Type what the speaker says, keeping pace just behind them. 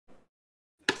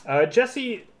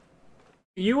Jesse,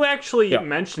 you actually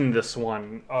mentioned this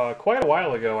one quite a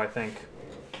while ago, I think.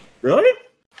 Really?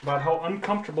 About how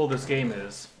uncomfortable this game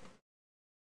is.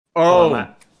 Oh,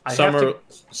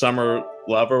 summer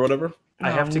love or whatever.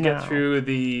 I have to get through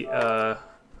the okay.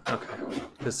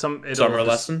 There's Summer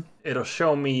lesson. It'll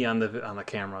show me on the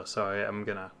camera, so I'm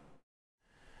gonna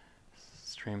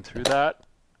stream through that.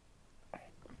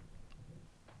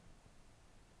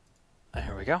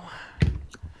 There we go.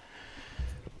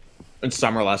 It's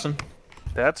summer lesson.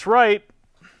 That's right.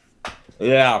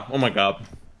 Yeah. Oh my god.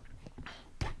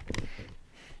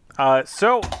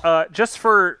 Just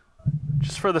for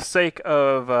the sake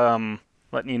of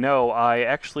letting you know, I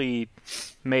actually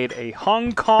made a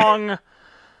Hong Kong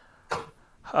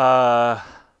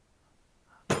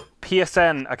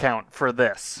PSN account for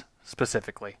this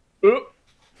specifically.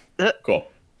 Cool.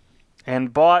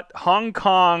 And bought Hong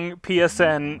Kong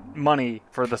PSN money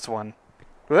for this one.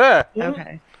 Ugh.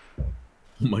 Okay.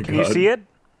 Oh my god. Can you see it?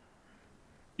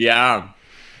 Yeah.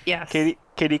 Yes. Katie,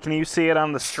 can you see it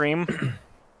on the stream?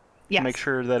 Yes. Make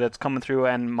sure that it's coming through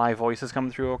and my voice is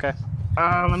coming through okay?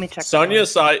 Let me check. Sonia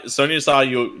saw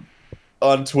you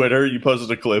on Twitter. You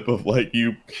posted a clip of like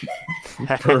you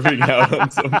perving out on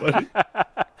somebody.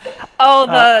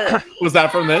 Oh, was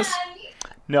that from this?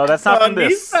 No, that's not from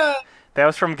this. That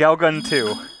was from Galgun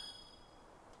 2.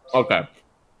 Okay.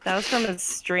 that was from his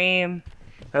stream.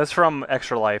 That was from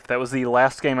Extra Life. That was the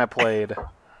last game I played.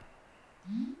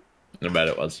 I bet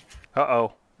it was.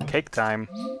 Uh-oh. Cake time.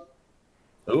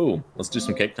 Ooh, let's do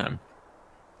some cake time.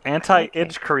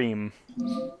 Anti-itch cream.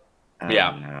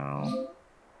 Yeah. No.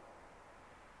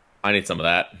 I need some of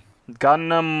that.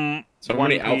 Gundam So One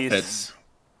many Piece.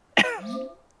 outfits.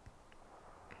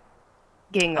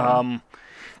 Gingham.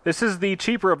 This is the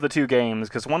cheaper of the two games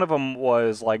because one of them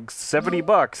was like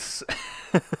 $70.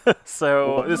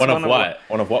 So this One of what?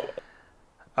 One of what?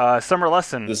 Summer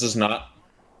Lesson. This is not.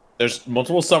 There's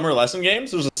multiple summer lesson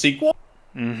games. There's a sequel.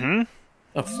 Mm-hmm.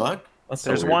 The fuck? That's so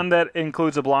There's weird. one that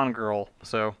includes a blonde girl.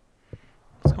 So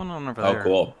what's going on over there? Oh,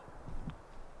 cool.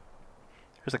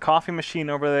 There's a coffee machine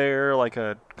over there, like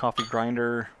a coffee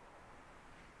grinder.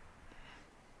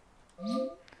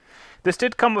 This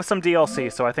did come with some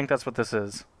DLC, so I think that's what this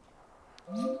is.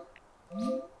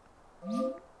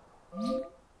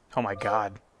 Oh my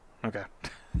god. Okay.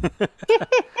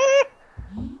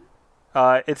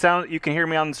 You can hear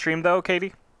me on the stream though,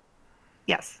 Katie?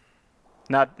 Yes.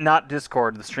 Not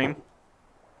Discord, the stream?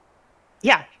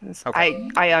 Yeah. Okay.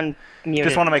 I unmuted.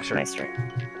 Just want to make sure. My stream.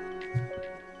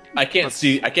 I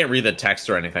can't read the text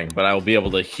or anything, but I will be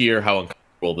able to hear how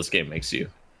uncomfortable this game makes you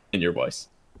in your voice.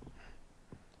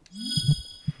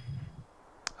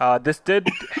 This did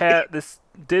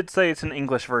say it's an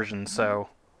English version, so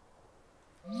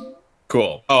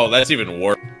Cool. Oh, that's even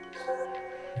worse.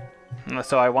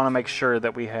 so I want to make sure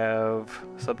that we have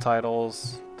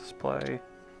subtitles display.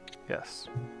 Yes.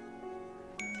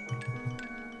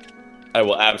 I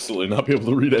will absolutely not be able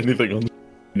to read anything on the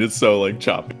It's so like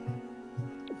choppy.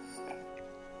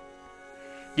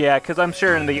 Yeah, because I'm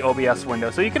sharing the OBS window,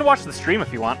 so you can watch the stream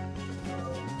if you want.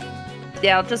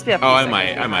 Yeah, I'll just be up. Oh, I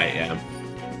might, yeah.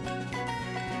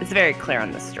 It's very clear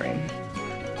on the stream.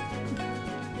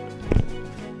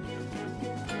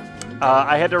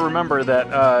 I had to remember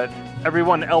that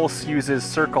everyone else uses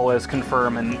circle as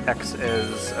confirm and X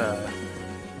as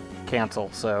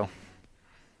cancel, so...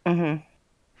 Mm-hmm.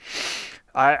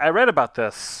 I read about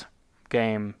this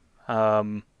game,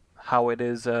 how it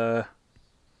is...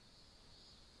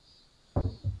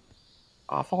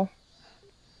 Awful.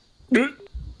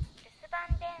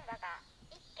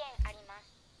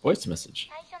 Voice message.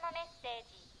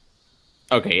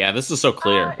 Okay, yeah, this is so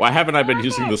clear. Why haven't I been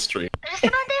using this stream?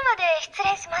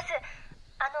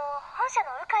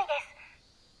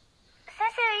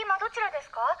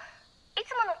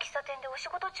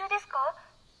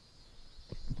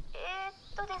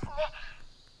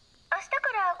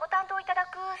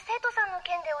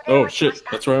 Oh shit,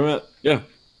 that's where I'm at. Yeah.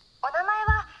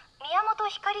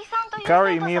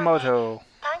 Kari Miyamoto.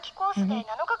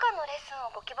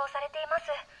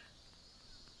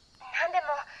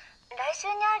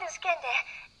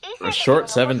 A short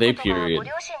 7-day period.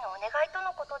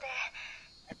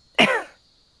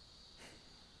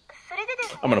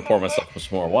 I'm gonna pour myself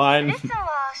some more wine.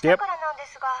 Yep.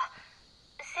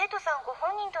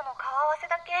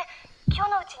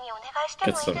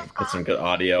 Get some good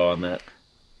audio on that.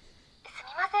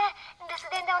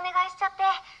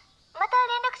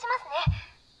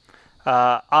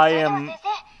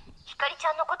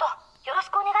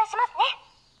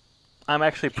 I'm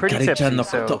actually pretty tipsy,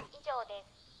 so...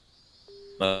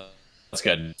 That's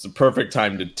good. It's a perfect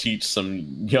time to teach some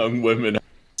young women how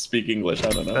to speak English. I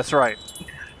don't know. That's right.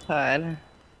 God.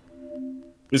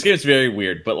 This game's very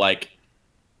weird, but like,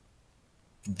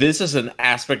 this is an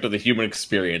aspect of the human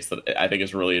experience that I think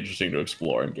is really interesting to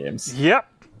explore in games. Yep.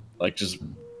 Like just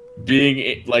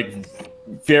being like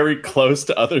very close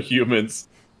to other humans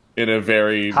in a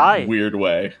very weird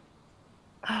way.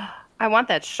 I want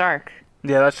that shark.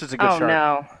 Yeah, that's just a good shark. Oh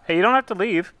no. Hey, you don't have to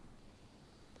leave.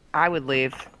 I would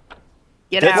leave.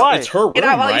 Get out. Why? It's her room, Get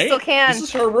out while right? you still can. This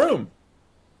is her room.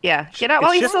 Yeah, get out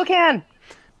while you still can.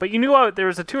 But you knew there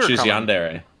was a tutor She's coming.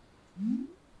 yandere.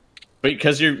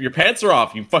 Because your pants are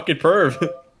off, you fucking perv.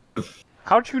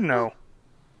 How'd you know?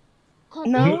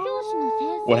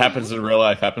 No. What happens in real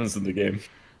life happens in the game.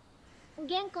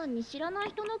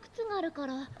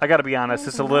 I gotta be honest,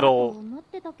 it's a little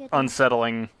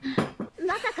unsettling.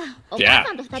 Yeah,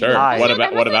 sure. Hi.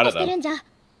 What about it though?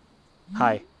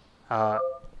 Hi.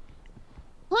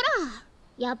 ほら、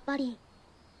やっぱり。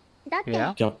だって、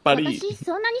 Yeah? やっぱり。私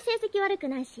そんなに成績悪く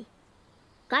ないし、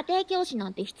家庭教師な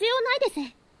んて必要ないで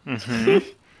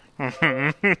す。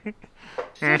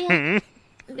そりゃ、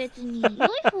別に良い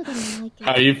方でもないけど。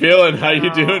 How you feeling? How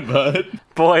you doing, bud?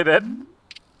 Boy, that...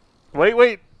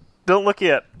 Wait. Don't look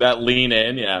yet. That lean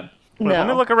in, yeah. Wait, let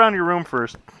me No. look around your room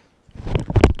first.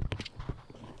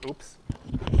 Oops.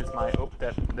 It's my... Oh,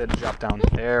 that dropped down.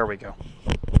 There we go.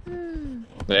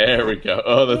 There we go.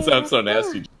 Oh, that sounds so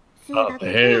nasty. Oh,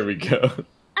 there we go.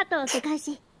 あと世界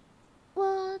史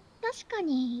は確か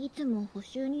にいつも補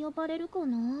習に呼ばれるか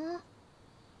な。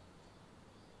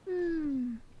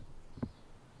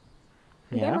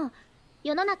で Yeah? も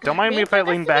世の中 Don't mind me if I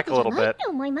lean back a little 勉強が全てじゃないっ bit. て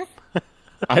思います。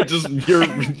 I just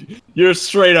you're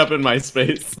straight up in my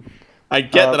space. I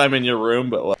get that I'm in your room,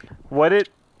 but like, What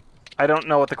it... I don't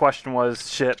know what the question was.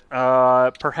 Shit.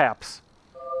 Perhaps.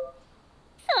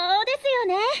 そうですよ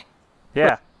ね。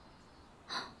 Yeah.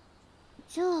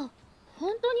 じゃあ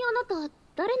本当にあなた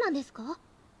誰なんですか？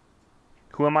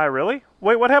 Who am I, really?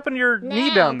 Wait, what happened to your ね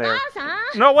knee え down お there? 母さ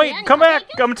ん No, wait, 部屋に come 持っ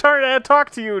て back! I'm trying to talk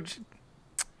to you!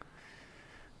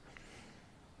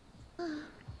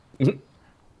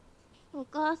 お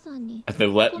母さんに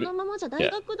they let こ me. のままじゃ大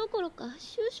学どころか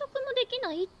就職もでき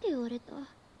ないって言われた。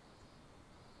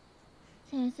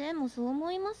先生もそう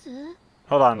思います？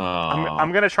 Hold on. Aw.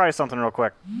 I'm gonna try something real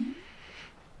quick.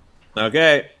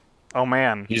 Okay. Oh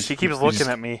man, He's- she keeps he's- looking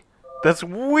at me. That's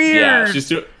Yeah, weird! she's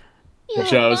too. やっ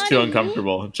ぱり Joe's too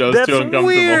uncomfortable. Joe's That's too uncomfortable.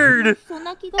 weird! そん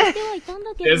な気がしてはいたん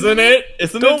だけど、 Isn't it?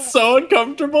 Isn't it so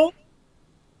uncomfortable?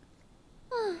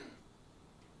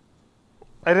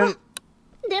 I didn't...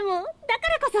 でもだか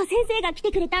らこそ先生が来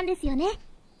てくれたんですよね。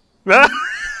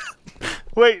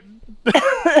 Wait.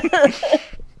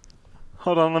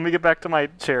 Hold on, let me get back to my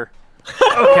chair.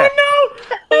 Okay.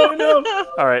 Oh no!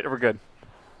 Alright, we're good.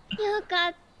 よか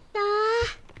った。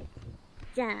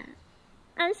じゃあ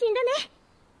安心だね。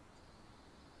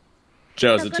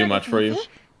 Joe, is it too much for you?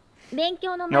 勉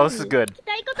強の No, 前 this に is 聞 good. き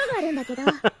たいことがあるんだけど。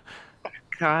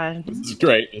 God. This is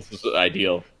great. This is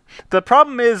ideal. The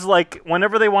problem is, like,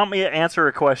 whenever they want me to answer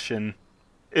a question,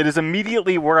 it is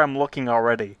immediately where I'm looking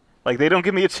already. Like, they don't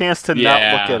give me a chance to not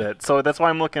look Yeah. at it. So that's why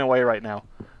I'm looking away right now.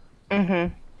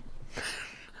 Mm-hmm.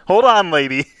 Hold on,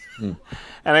 lady. And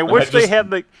I wish they just had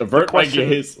the Avert my question.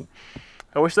 gaze.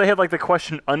 I wish they had like the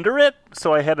question under it,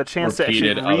 so I had a chance to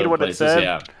Repeated actually read other what places, it said.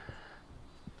 yeah.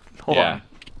 Hold Yeah. on.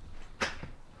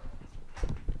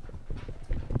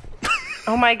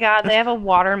 Oh my God, they have a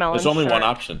watermelon. There's only one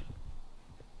shark. option.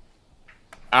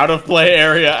 Out of play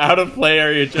area,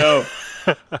 Joe.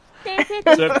 先生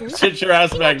と Sit your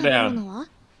ass back 食べる down. のは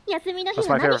休みの日 That's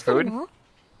は my 何してる favorite の？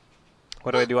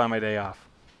 What do I do on my day off?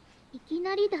 いき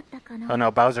なりだったかな。 Oh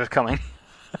no, Bowser's coming.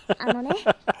 あのね、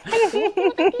勉強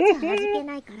だけじゃ弾け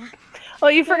ないから。 Oh,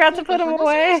 you forgot to put him 話を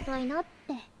away. したいなっ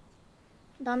て。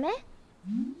ダメ？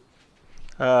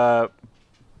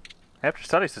 After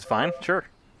studies is fine, sure.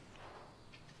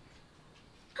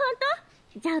 本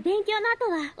当？じゃあ勉強の後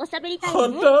はおしゃべりたいよ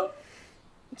ね。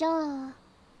じゃあ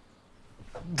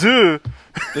Duh.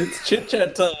 It's chit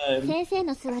chat time. 先生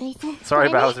の座る椅子。 Sorry,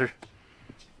 これね Bowser.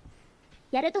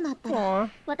 やるとなったら Aw.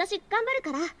 私頑張る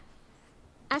から。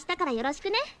明日からよろしく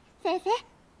ね、先生。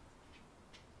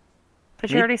 But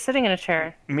you're already sitting in a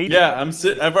chair. Me? Yeah,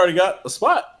 I've already got a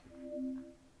spot.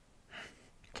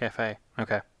 Cafe.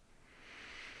 Okay.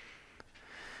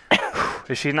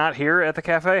 Is she not here at the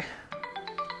cafe?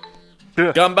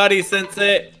 Ugh. Gambari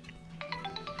sensei.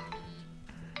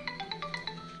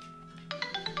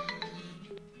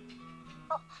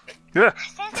 うわ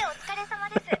先生お疲れ様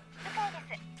です。向井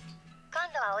です。今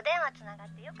度はお電話つながっ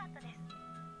てよかったです。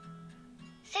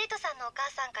生徒さんのお母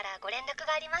さんからご連絡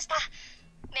がありました。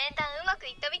面談うまく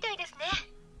いったみたいですね。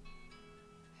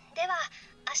では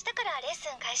明日からレッ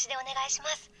スン開始でお願いしま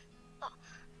す。あ、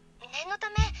念のた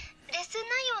めレッスン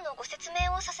内容のご説明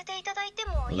をさせていただいて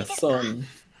もいいですか？わかり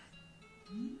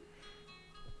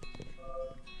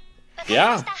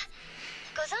ました。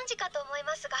ご存知かと思い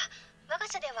ますが、我が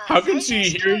社では How can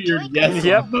she hear your yes?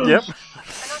 Yep, yep. そ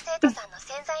の生徒さんの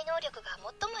潜在能力が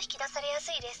最も引き出されや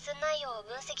すいレッスン内容を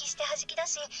分析して弾き出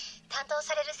し、担当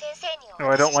される先生に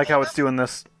お Oh, I 渡 don't し like してい how ま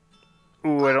it's す。 doing this.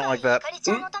 Ooh, I don't like that. ゆかり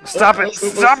ちゃんのための Stop it! レッスン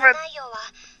Stop it! 内容は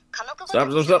科目ごとに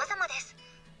様々です。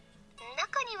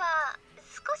中には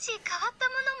少し変わった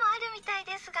ものもあるみたい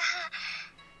ですが、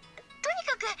とに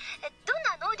かくどん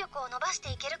な能力を伸ばし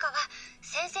ていけるかは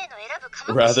先生の選ぶ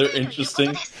科目 Rather 次第と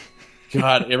いうこと interesting. です。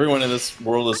 God, everyone in this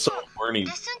world is so レ horny.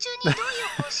 ッスン中にどうい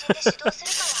う方針で指導するかは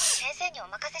先生にお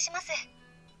任せします。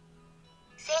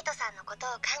生徒さんのこと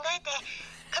を考えて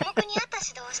科目に合った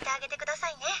指導をしてあげてくださ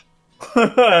いね。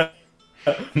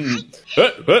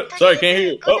Sorry, can't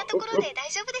hear you. こんなところで大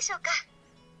丈夫でしょうか。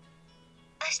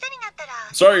明日になったら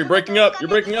Sorry, you're breaking up. You're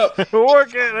breaking up. Oh, I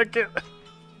can't.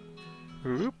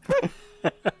 Oop.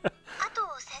 あと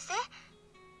先生、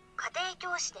家庭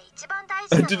教師で一番大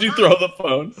事なのは Did you throw the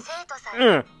phone? 生徒さんで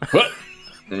What?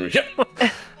 Yep. す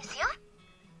よ。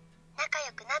仲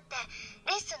良くなって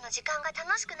レッスンの時間が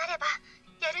楽しくなれば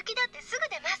やる気だってすぐ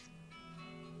出ます。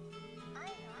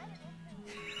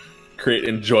 Create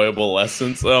enjoyable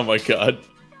lessons. Oh my god.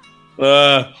 で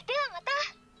はま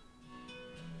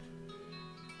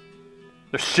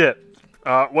た。 Shit.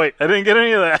 Wait, I didn't get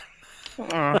any of that.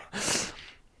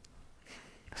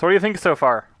 So what do you think so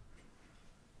far?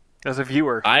 As a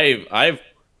viewer. I've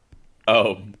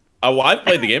played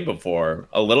the game before.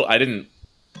 A little.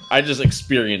 I just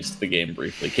experienced the game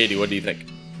briefly. Katie, what do you think?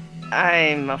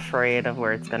 I'm afraid of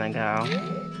where it's gonna go.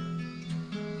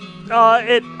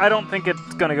 I don't think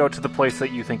it's gonna go to the place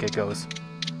that you think it goes.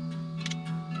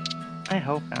 I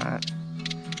hope not.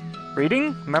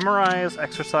 Reading, memorize,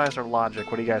 exercise, or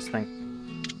logic? What do you guys think?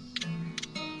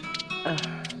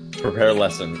 Prepare a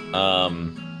lesson.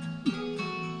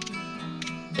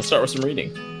 Let's start with some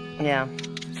reading. Yeah.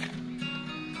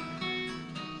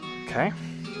 Okay.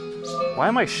 Why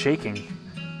am I shaking?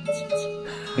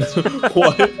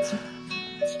 What?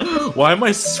 Why am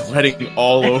I sweating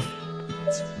all over?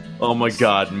 Oh my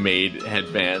god, maid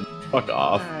headband. Fuck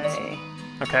off. Hi.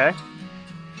 Okay.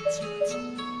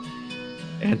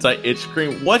 Anti-itch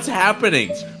cream. What's happening?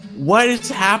 What is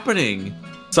happening?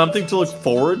 Something to look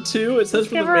forward to? It says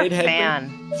for Give the her a maid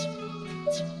headband. fan.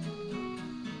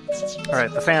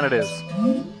 Alright, the fan it is.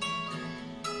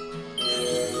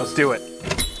 Let's do it.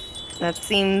 That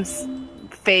seems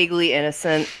vaguely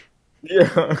innocent.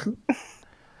 Yeah.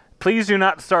 Please do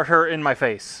not start her in my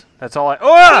face. That's all I.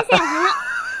 Oh!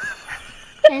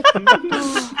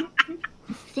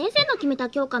 先生の決めた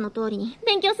教科の通りに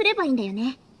勉強すればいいんだよ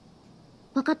ね。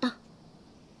わかった。よ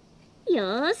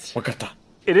ーし。 Wakata.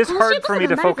 It is hard for me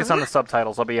to focus on the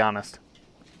subtitles, I'll be honest.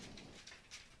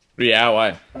 Yeah,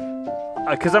 why?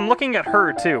 Because I'm looking at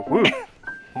her, too. Woo.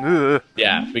 Ugh.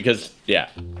 Yeah, because, yeah.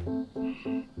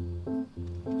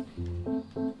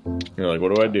 You're like,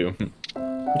 what do I do?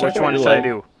 Which one should I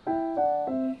do?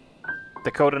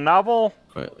 Decode a novel?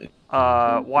 Quietly.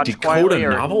 Watch Decode quietly, a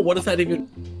or... novel? What does that even...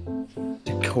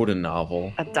 Decode a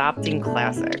novel? Adopting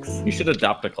classics. You should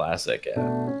adopt a classic,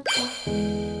 yeah.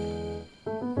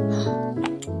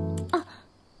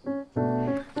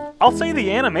 I'll say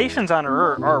the animations on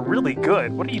her are really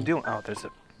good. What are you doing? Oh, there's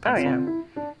a... Oh yeah.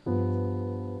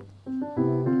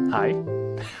 Hi.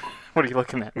 What are you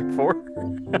looking at me for?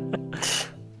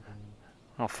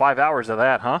 Oh, 5 hours of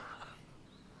that, huh?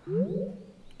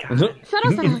 そ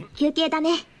ろそろ休憩だ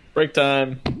ね。 Break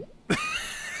time.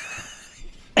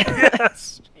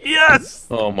 Yes! Yes!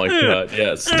 Oh my god,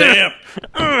 yes. Stamp!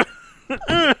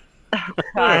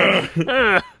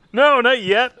 No, not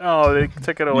yet. Oh, they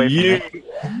took it away from Yeah. me.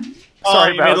 Oh,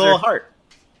 Sorry, you made a little Bowser. heart.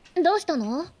 どうした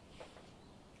の？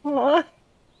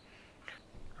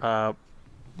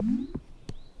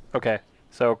 Okay.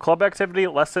 So, club activity,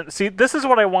 lesson... See, this is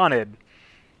what I wanted.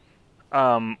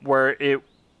 Where it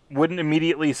wouldn't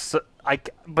immediately...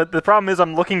 But the problem is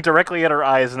I'm looking directly at her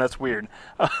eyes, and that's weird.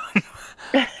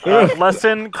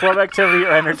 Lesson, club activity,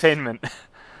 or entertainment?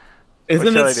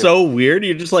 Isn't shall I it do? so weird?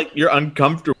 You're just like, you're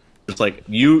uncomfortable. It's like,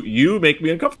 you make me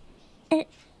uncomfortable. 何？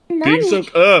 Being so,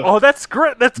 Oh, that's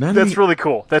great. That's Nani? really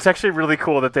cool. That's actually really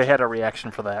cool that they had a reaction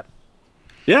for that.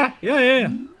 yeah.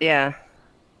 Yeah.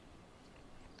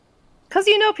 Cause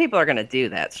you know people are gonna do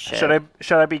that shit.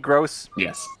 Should I be gross?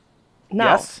 Yes. No.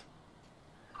 Yes.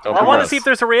 Don't I be want to gross. see if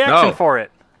there's a reaction No. for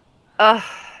it.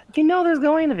 You know there's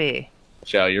going to be.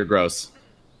 Xiao, you're gross.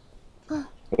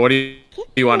 What do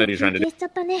you want to do? Trying to 休憩 do? しちゃ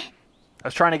ったね。I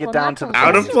was trying to get down to the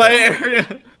Out of play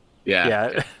area. Yeah.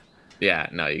 Yeah. Yeah.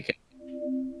 No, you can't.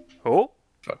 Oh.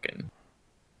 Fucking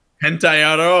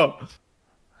hentai.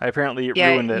 I apparently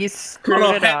Yeah, ruined it. you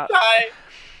screwed it up.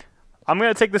 I'm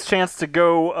gonna take this chance to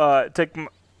go take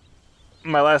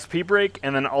my last pee break,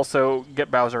 and then also get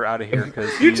Bowser out of here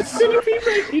because You just did a pee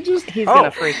break. He's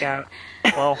gonna freak out.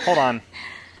 Well, hold on.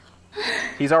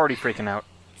 He's already freaking out.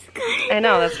 I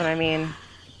know, that's what I mean.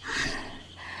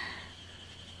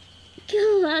 今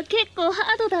日は結構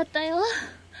ハードだったよ。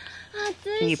暑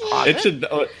Can い you し。 pause It it?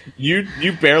 should.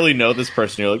 You barely know this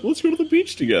person. You're like, let's go to the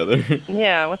beach together.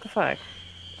 Yeah, what the fuck?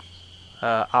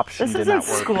 Option This did isn't not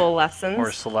work. school lessons.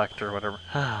 Or select or whatever.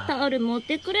 タオル持っ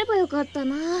てくればよかった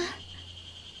な。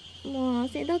もう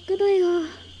汗だくだよ。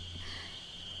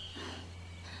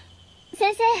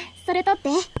先生、それ取って。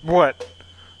 What?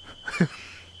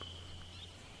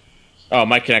 Oh,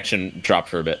 my connection dropped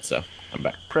for a bit, so I'm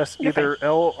back. Press either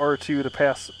L or 2 to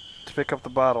pass to pick up the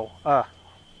bottle. Ah,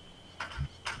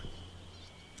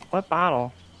 What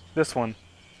bottle? this one.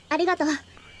 ありがとう。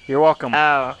 You're welcome.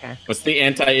 Oh, okay. What's the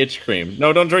anti-itch cream?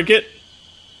 No, don't drink it.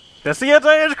 That's the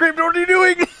anti-ice cream. What are you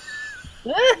doing?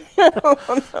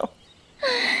 Oh, no.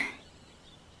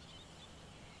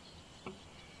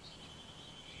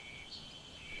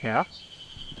 Yeah.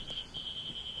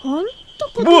 ほん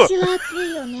と今年は暑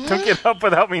いよね。 Don't get up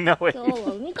without me knowing. 今日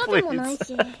は海風もない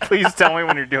し。 Please tell me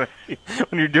when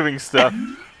you're doing stuff.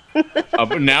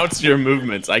 But now it's your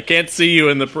movements. I can't see you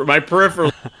in my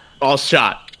peripheral. All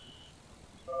shot.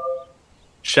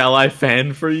 Shall I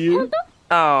fan for you?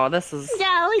 Oh, this is... じ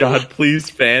ゃあおいで。 God,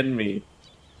 please fan me.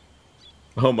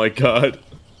 Oh my god.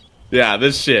 Yeah,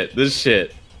 this shit.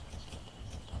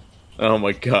 Oh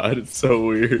my god, it's so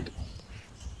weird.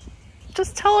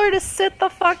 Just tell her to sit the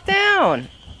fuck down.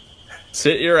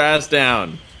 Sit your ass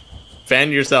down.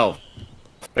 Fan yourself.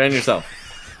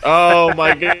 Oh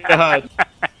my god.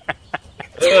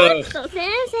 ちょ Ugh. っと先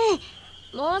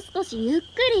生、もう少しゆっく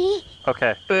り。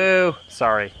 Okay. Boo.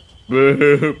 Sorry.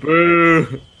 Boo,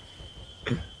 boo.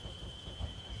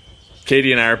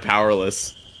 Katie and I are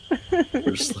powerless.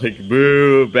 We're just like,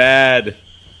 boo, bad.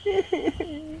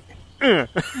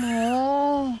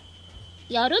 もう、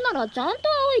やるならちゃんと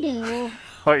仰いでよ。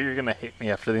 Oh, you're gonna hate me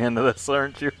after the end of this,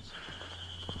 aren't you?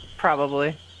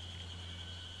 Probably.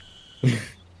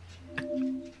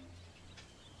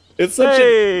 It's such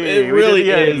Hey, it we did really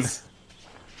the end. is.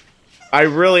 I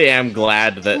really am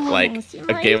glad that Oh, like a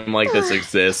Simone. game like this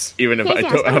exists, even if I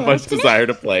don't have much desire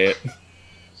to play it.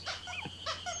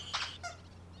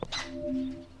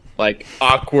 Like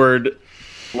awkward,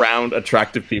 round,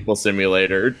 attractive people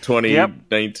simulator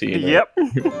 2019. Yep.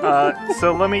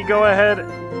 So let me go ahead.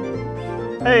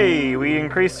 Hey, we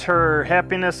increased her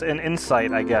happiness and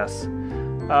insight, I guess.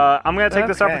 I'm gonna take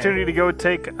this Okay. opportunity to go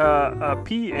take a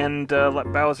pee and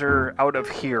let Bowser out of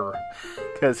here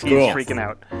because he's Cool. freaking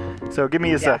out. So give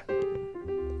me a sec.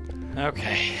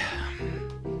 Okay.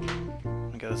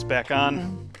 Let me get this back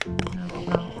on.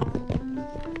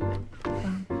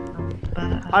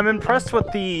 I'm impressed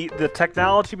with the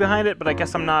technology behind it, but I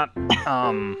guess I'm not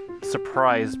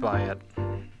surprised by it.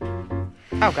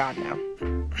 Oh god, no.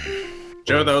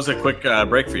 Joe, that was a quick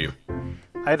break for you.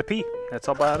 I had to pee. That's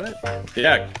all about it.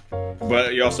 Yeah,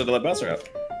 but you also had to let Bowser out.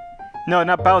 No,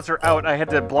 not Bowser out. I had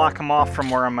to block him off from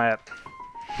where I'm at.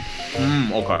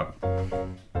 Okay.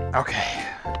 Okay.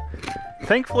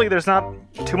 Thankfully, there's not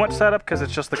too much setup because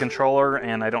it's just the controller,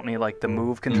 and I don't need like the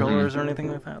move controllers or anything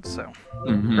like that. So,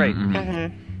 great.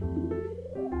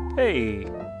 Hey.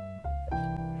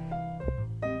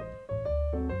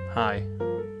 Hi.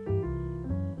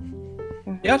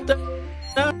 Yatta.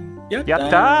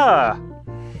 Yatta!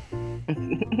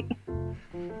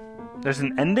 There's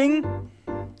an ending?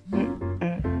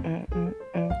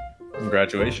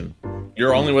 Congratulations.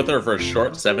 You're only with her for a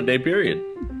short 7-day period.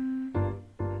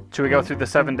 Should we go through the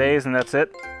 7 days and that's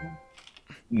it?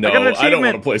 No, I got an I don't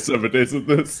want achievement. to play 7 days of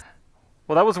this.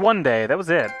 Well, that was 1 day. That was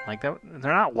it. Like that,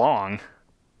 they're not long.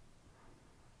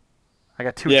 I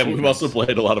got 2 Yeah, achievements. we've also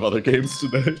played a lot of other games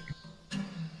today.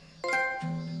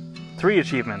 3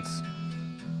 achievements.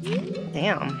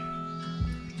 Damn.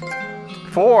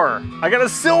 4. I got a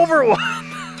silver one.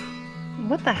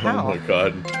 What the Oh hell? my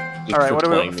god. Just All right, for what are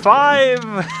playing we? the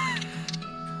 5.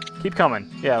 Keep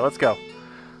coming. Yeah, let's go.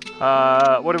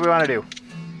 What do we want to do?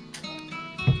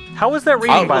 How was that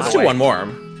reading, game. by Let's the way? do one more.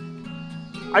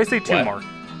 I say 2 What? more.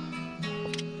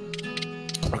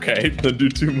 Okay, then do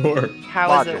 2 more. How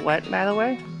Logic. is it wet, by the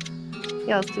way?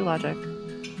 Yeah, let's do logic.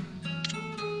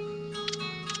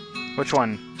 Which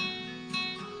one?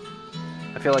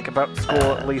 I feel like about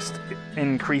school at least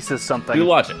increases something. Do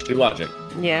logic. Do logic.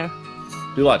 Yeah.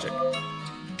 Do logic.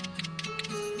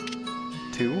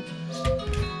 2.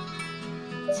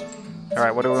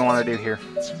 Alright, what do we want to do here?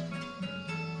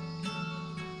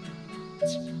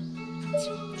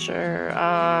 Sure.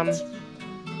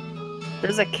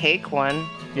 There's a cake one.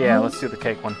 Yeah, let's do the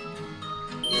cake one.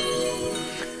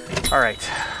 Alright.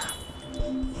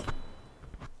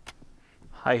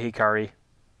 Hi, Hikari.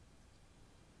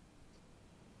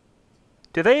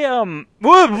 Do they,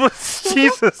 whoa,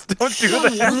 Jesus, don't do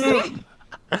that!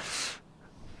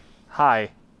 Hi.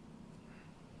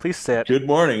 Please sit. Good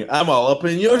morning. I'm all up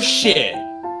in your shit.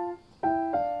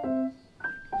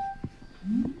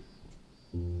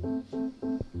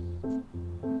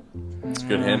 It's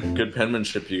good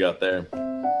penmanship you got there.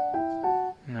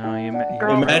 No, you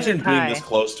Girl, Imagine move your being tie. this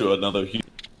close to another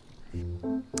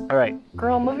human. Alright.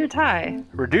 Girl, move your tie.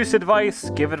 Reduce advice,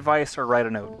 give advice, or write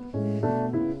a note.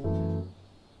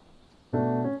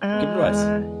 Give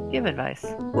advice. Give advice.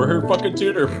 We're her fucking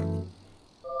tutor.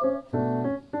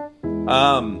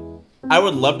 I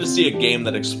would love to see a game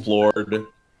that explored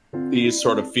these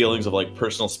sort of feelings of like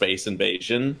personal space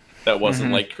invasion that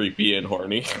wasn't like creepy and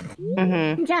horny.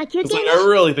 じゃあ休 It's 憩 like ね I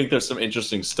really think there's some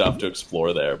interesting stuff to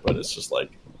explore there, but it's just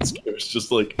like it's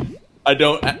just like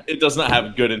it does not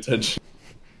have good intention.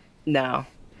 No.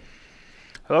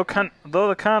 Though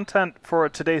the content for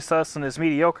today's lesson is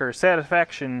mediocre,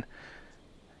 satisfaction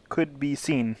could be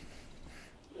seen.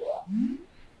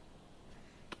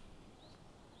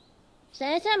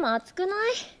 先生も暑くない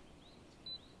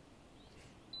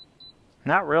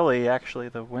Not really, actually.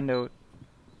 The window...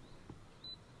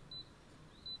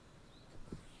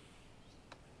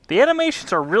 The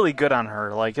animations are really good on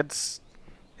her. Like, it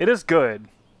is good.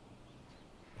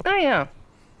 Oh, yeah.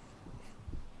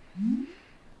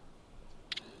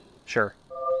 Sure.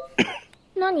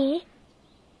 何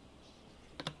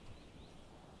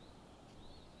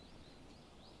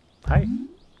Hi.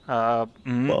 Bum,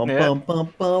 Yeah. bum, bum,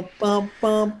 bum, bum,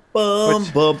 bum, bum,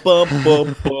 bum, bum,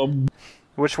 bum, bum.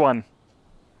 Which one?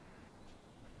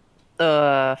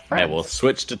 Alright, Friends. we'll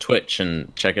switch to Twitch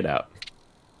and check it out.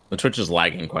 The Twitch is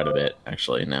lagging quite a bit,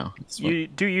 actually, now. You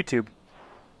do YouTube.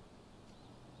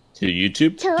 To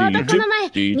YouTube? ちょう Do どこの YouTube? 前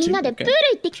Do みん YouTube? なでプール Okay.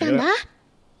 行ってきたんだ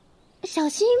写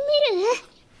真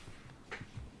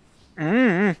見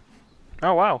る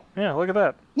Oh, wow. Yeah, look at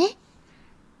that. ね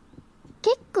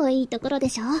結構いいところで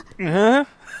しょ Huh?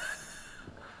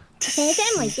 先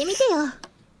生も行ってみてよ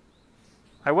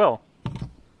I will.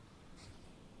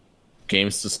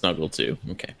 Games to snuggle to.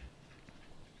 Okay.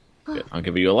 Good. I'll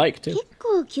give you a like, too. 結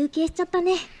構休憩しちゃった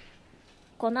ね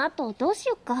この後どうし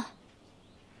よっか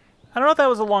I don't know if that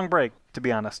was a long break, to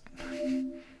be honest. Do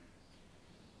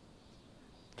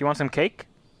you want some cake?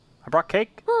 I brought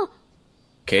cake. あ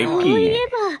そういえ Cakey.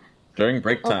 ば During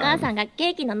break お母さ time. んがケ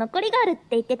ーキの残りがあるって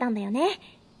言ってたんだよね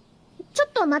ちょっ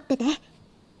と待ってて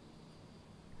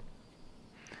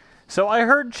So I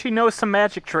heard she knows some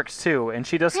magic tricks too, and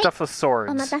she does stuff with お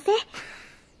待 swords. たせ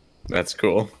That's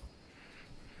cool.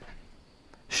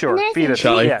 Sure, Nice feed and us.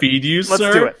 Shall I Yeah. feed you, Let's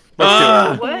sir? do it. Let's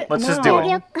Ah! do it. What? Let's just No. do あげ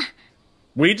よ it. っか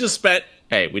We just spent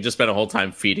a whole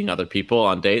time feeding other people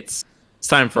on dates. It's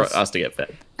time for us to get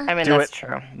fed. I mean, Do that's it.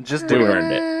 true. Just We do it.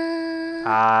 earned it. う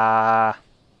ーん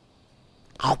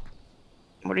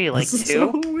What are you, like, This is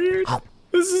 2? so weird.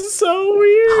 This is so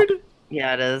weird.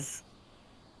 Yeah, it is.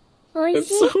 おい It's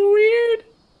しい so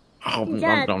weird. じ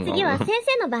ゃあ次は先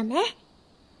生の番ね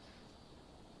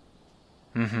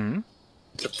Mm-hmm.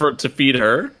 To feed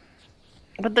her.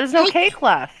 But there's no cake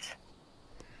left.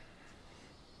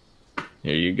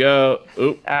 Here you go.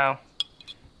 Oop. Oh.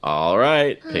 All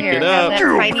right. Pick Here, it have up.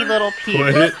 that tiny little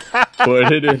piece.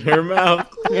 Put it in her mouth.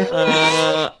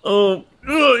 You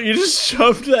just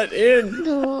shoved that in.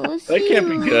 どうし That よ can't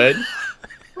be う good.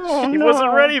 Oh, He no.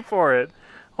 wasn't ready for it.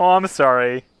 Oh, I'm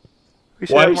sorry. We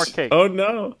should have more cake. Oh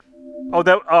no. Oh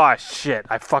shit!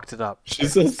 I fucked it up.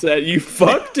 She's so sad. You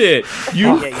fucked it.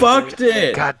 You Yeah, you fucked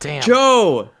it. God damn.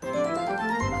 Joe.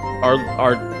 But-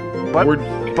 We're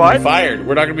but- fired.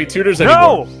 We're not gonna be tutors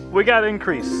anymore. No, we got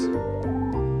increase.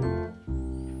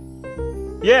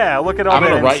 Yeah, look at all I'm that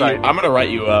gonna write you. insight. I'm gonna write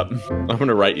you up. I'm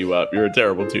gonna write you up. You're a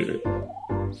terrible tutor.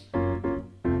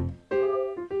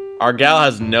 Our gal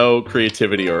has no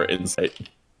creativity or insight.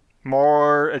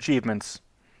 More achievements.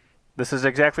 This is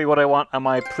exactly what I want on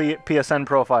my PSN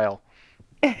profile.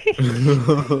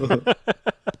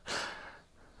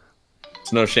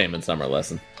 It's no shame in summer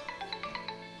lesson.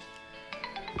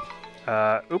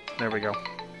 Oop, there we go. お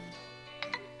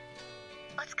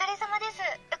疲れ様です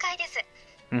うかいです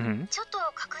Mm-hmm. ちょっと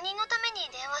確認のために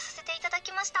電話させていただ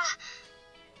きました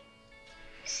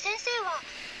先生は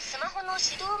スマホの指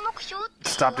導目標って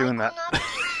いう Stop doing that. アイコンのアプリ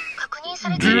確認さ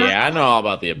れています Yeah, I know all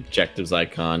about the objectives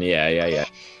icon. Yeah. う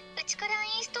ちからイ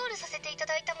ン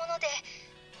いたもので、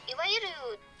いわゆ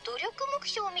る努力目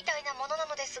標みたいなものな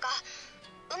のですが、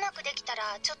うまくできたら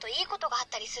ちょっといいことがあっ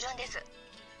たりするんです。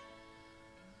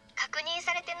確認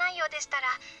されてないようでしたら、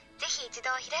ぜひ一度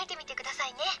開いてみてくださ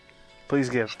いね。 Please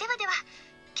give ではでは、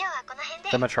今日はこの辺で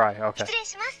them a try. Okay. 失礼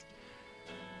します。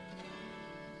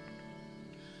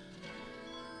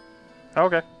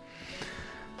 Okay.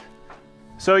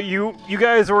 So you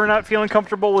guys were not feeling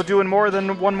comfortable with doing more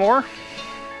than one more?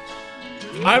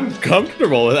 I'm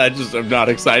comfortable with it. I'm not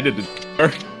excited to.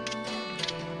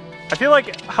 I feel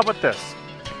like, how about this?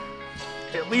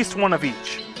 At least one of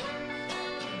each.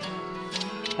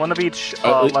 One of each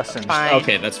lesson. Fine.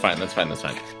 Okay, that's fine. That's fine. That's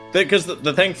fine. Because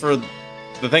the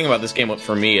thing about this game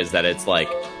for me is that it's like,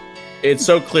 it's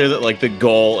so clear that like the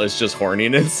goal is just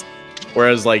horniness,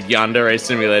 whereas like Yandere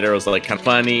Simulator was like kind of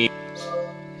funny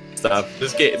stuff.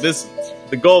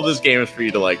 The goal of this game is for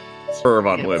you to like perv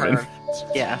on women. Perv.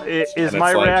 Yeah. Is And my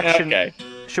it's like, reaction? okay.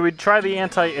 Should we try the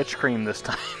anti-itch cream this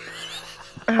time?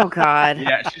 Oh God.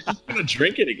 Yeah, she's just gonna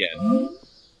drink it again.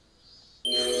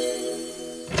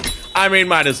 I mean,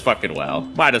 might as fucking well.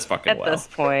 Might as fucking At well. this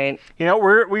point. You know,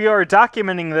 we are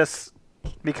documenting this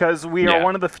because we are Yeah.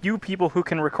 one of the few people who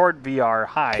can record VR.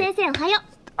 Hi. 先生おはよ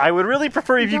I would really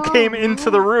prefer if you came into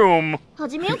the room う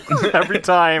始めよっか every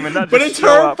time and not But just it's show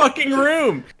her up. fucking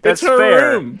room. That's it's her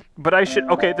fair. room. But I should.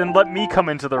 Okay, then let me come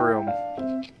into the room.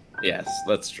 Yes,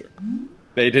 that's true.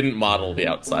 They didn't model the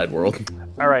outside world.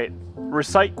 All right.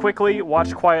 Recite quickly,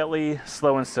 watch quietly,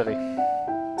 slow and steady.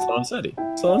 Slow and steady.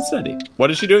 Slow and steady.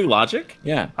 What is she doing? Logic?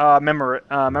 Yeah.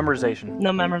 Memorization.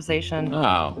 No memorization.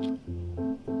 Oh.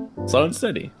 Slow and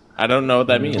steady. I don't know what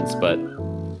that means, but...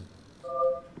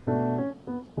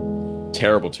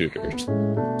 Terrible tutors.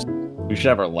 We should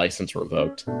have our license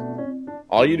revoked.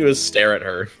 All you do is stare at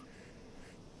her.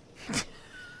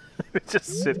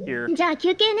 Just sit here. じゃあ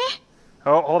休憩ね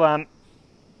Oh, hold on.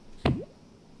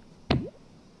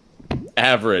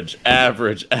 Average,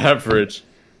 average, average.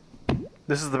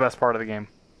 This is the best part of the game.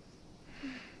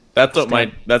 That's what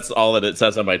that's all that it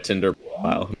says on my Tinder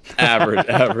profile. Average,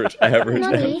 average, average, average.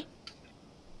 何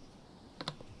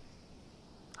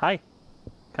Hi.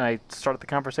 Can I start the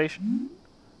conversation?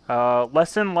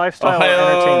 Lesson, lifestyle, or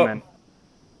Ohio. entertainment?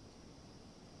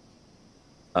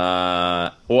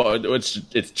 Well,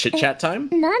 it's chit chat time?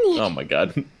 何 Oh my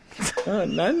god.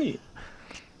 Nani.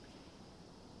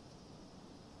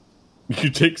 You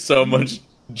take so much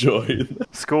joy in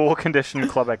that. School, condition,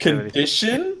 club activity.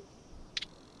 Condition?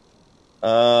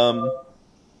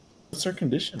 What's our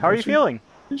condition? How are you What's your feeling?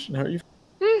 Condition? How are you?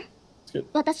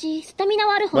 私スタミナ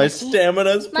はある方 My だし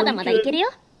stamina's まだ pretty まだいけ good. るよ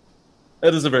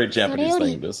That is a very Japanese それより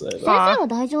thing to say. 先生は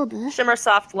大丈夫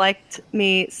Shimmersoft liked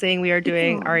me saying we are いつ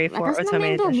doing も RE4 私の Otome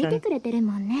面倒見て Edition. くれてる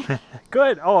もんね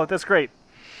Good. Oh, that's great.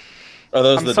 Are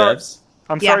those I'm the sorry. devs?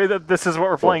 I'm Yeah. sorry that this is what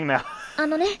we're playing now. あ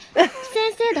のね先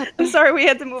生だって I'm sorry, we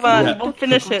had to move on. Yeah. We'll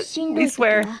finish it. しんどい We 時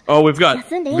は swear. Oh, we've got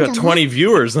休んでいいんじゃない 20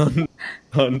 viewers on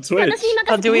Twitch. 私に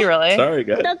Oh, 任せ do we て really? Sorry,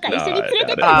 guys. どっか一緒に連れ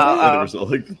てって I doubt it. Oh. There was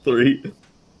like 3.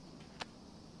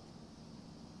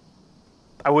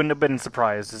 I wouldn't have been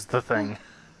surprised, is the thing.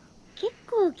 結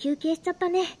構休憩しちゃった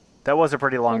ね That was a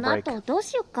pretty こ long の break. 後どう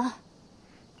しよっか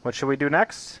What should we do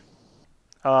next?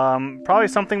 Probably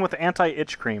something with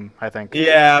anti-itch cream, I think.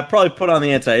 Yeah, probably put on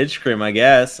the anti-itch cream, I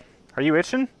guess. Are you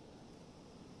itching?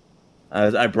 I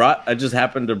just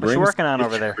happened to bring. you working on some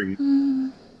over itch there?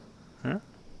 cream. Huh?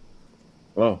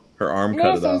 Whoa, her arm ね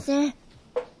cut え it 先 off. 生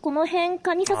この辺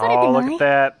蚊に刺されて Oh, な look い at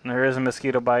that. There is a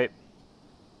mosquito bite.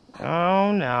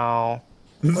 Oh no.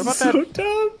 This What about is so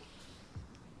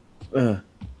dumb.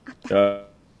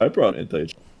 I brought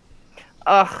anti-itch.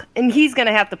 Ugh, and he's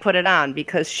gonna have to put it on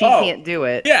because she Oh. can't do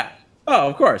it. Yeah. Oh,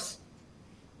 of course.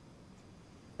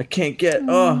 I can't get.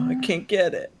 Oh, I can't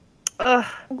get it. Ugh.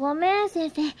 ごめん先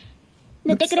生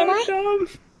塗って It's くれない so dumb.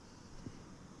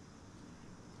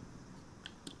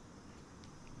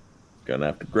 Gonna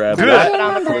have to grab Good. that. Put it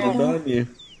on the Put it table. on you.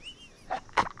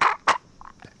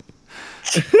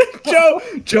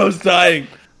 Joe's dying.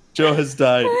 Joe has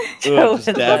died. Joe Just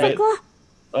has dab died. it.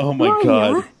 Oh my ない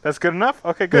god. よ That's good enough?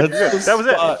 Okay, good. That's good. the That was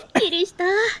it. spot. きりした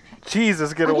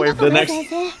Jesus, get あり away がと from う The ね next- 先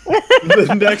生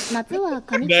The next 夏は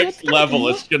蚊に気を next つけて level ね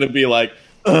is gonna be like,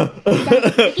 じゃ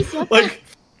あ次しよっか like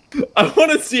I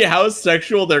want to see how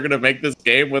sexual they're gonna make this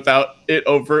game without it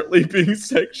overtly being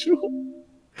sexual.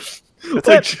 That's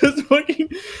Like it. just fucking,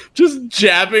 just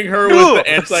jabbing her with Ugh, the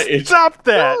anti-itch. Stop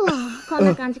that! こん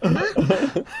な感じかな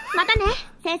またね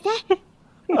先生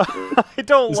I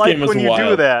don't This like game is when you do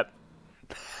wild. that.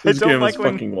 I This don't game like is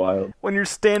when, fucking wild. when you're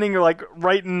standing like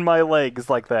right in my legs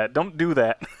like that. Don't do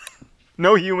that.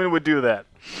 No human would do that.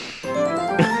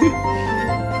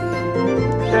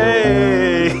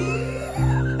 Hey!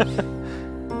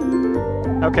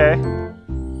 Okay.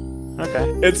 Okay.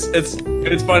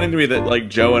 It's funny to me that like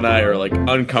Joe and I are like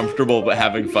uncomfortable but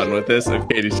having fun with this, and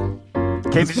Katie's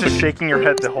just shaking her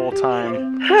head the whole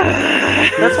time.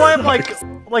 That's why I'm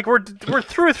like we're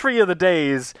through 3 of the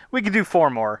days. We could do 4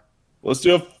 more. Let's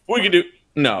do a. We can do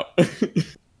no.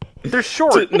 They're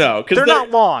short. No, because they're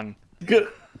not long.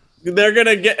 They're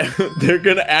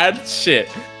gonna add shit.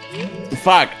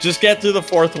 Fuck, just get through the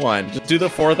 4th one. Just do the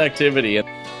 4th activity.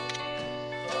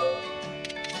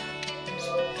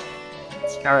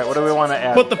 Alright, what do we want to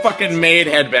add? Put the fucking maid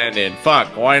headband in.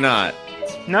 Fuck, why not?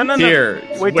 No. Here.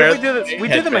 Wait, we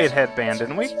did the maid headband,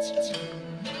 didn't we?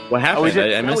 What happened? Oh, we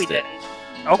did? I missed it.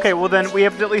 Okay, well then we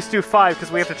have to at least do 5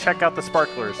 because we have to check out the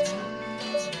sparklers.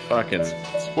 Fucking.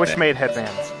 Which maid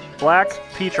headband? Black,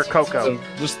 peach, or cocoa?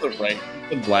 Just the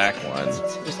black one.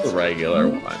 Just the regular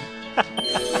one.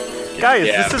 Guys,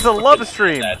 this is a love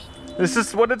stream. This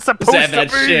is what it's supposed to be.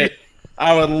 Shit.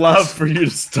 I would love for you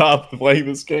to stop playing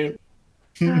this game.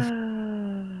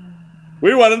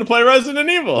 We wanted to play Resident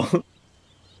Evil.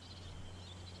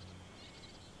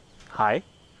 Hi.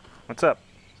 What's up?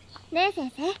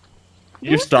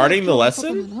 You're starting the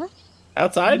lesson?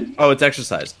 Outside? Oh, it's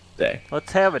exercise day.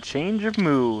 Let's have a change of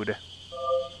mood.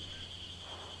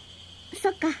 そ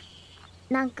っか。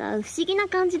なんか不思議な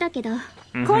感じだけど、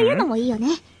こういうのもいいよね。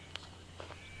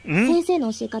先生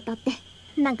の教え方って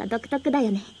なんか独特だ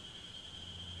よね。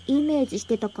イメージし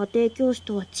てた家庭教師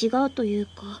とは違うという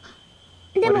か、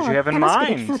でも楽しく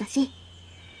できそうだし。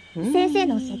先生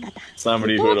の教え方。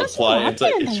Somebody who would apply into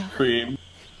extreme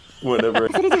whatever.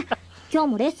 それじゃ今日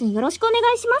もレッスンよろしくお願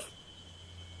いします。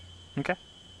Okay.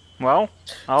 Well,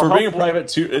 for being a private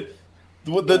tutor,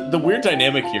 the weird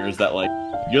dynamic here is that like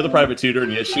you're the private tutor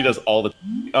and yet she does all the.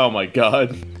 Oh my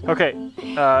god. Okay.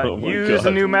 Use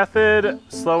a new method,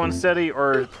 slow and steady,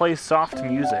 or play soft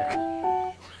music.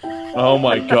 Oh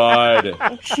my god.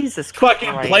 Jesus Christ.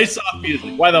 Fucking play soft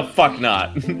music. Why the fuck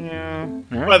not? Yeah.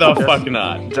 Why the fuck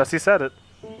not? Jesse said it.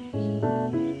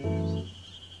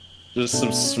 Just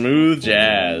some smooth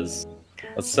jazz.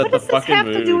 Let's set What the does this fucking have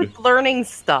mood. to do with learning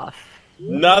stuff?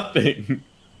 Nothing.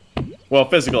 Well,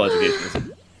 physical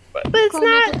education is. But it's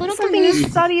not something you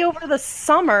study over the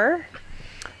summer.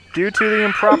 Due to the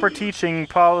improper teaching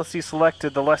policy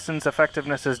selected, the lesson's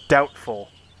effectiveness is doubtful.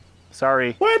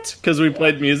 Sorry. What? Because we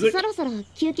played music? そろそろ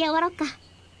休憩終わろっか。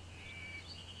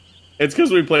 It's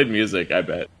because we played music, I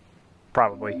bet.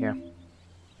 Probably, yeah.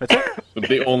 That's it.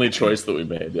 The only choice that we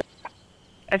made. Yeah.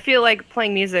 I feel like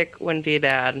playing music wouldn't be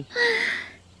bad.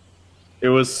 It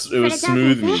was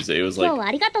smooth music. It was 今日 like は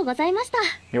ありがとうございました。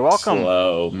 You're welcome.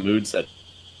 slow mood set.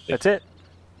 That's it.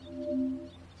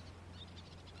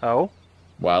 Oh?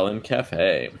 While in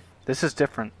cafe. This is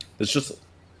different. It's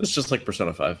just like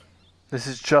Persona 5. This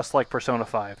is just like Persona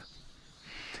 5.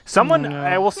 Someone,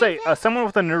 I will say, someone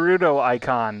with a Naruto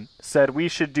icon said we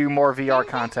should do more VR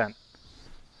content.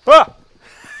 Ah!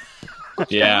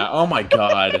 Yeah. Oh my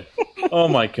god. Oh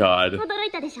my god. 驚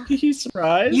いたでしょ。 He's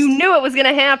surprised. You knew it was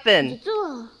gonna happen. 実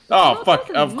は Oh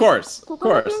fuck! Of course. こ Of こ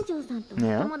の course. 店長さんと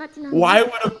友達なんで Why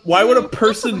would a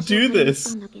person do this?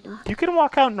 なんだけど You can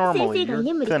walk out 先 normally. 生が You're 居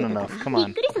眠りして thin たか enough. ら Come びっ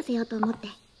on. くりさせようと思って。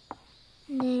で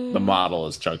The model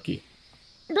is chunky.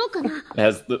 どうかな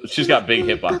She's got big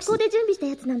学校 hitboxes. で準備した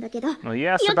やつなんだけど Well, you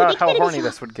asked よく about できて how るで horny しょ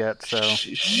this would get, so...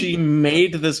 She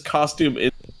made this costume.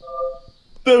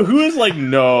 Who is like だよ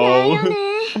no,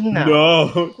 ね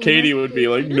no? Katie would be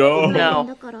like no. No.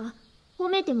 だから褒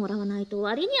めてもらわないと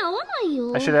割に合わない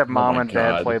よ I should have mom my and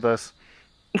dad God. play this.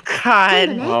 God.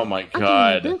 今度ね Oh my 秋に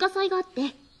god. 文化祭があっ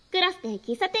てクラスで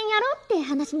喫茶店やろうって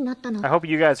話になったの I hope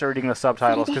you guys are reading the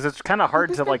subtitles, because it's kind of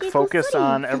hard to, like, focus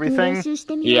on everything.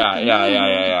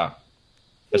 Yeah.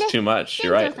 That's too much.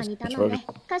 You're right. It's focus.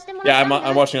 Yeah,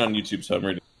 I'm watching on YouTube, so I'm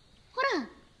reading. ほら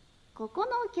ここ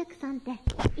のお客さんって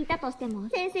いたとしても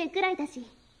先生くらいだし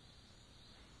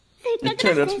せっかく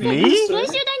だし先生 Me? 練習台にな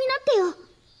ってよ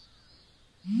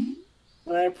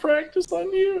Can I practice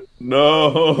on you?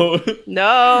 No.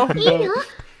 No. いいのやっ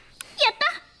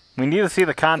た We need to see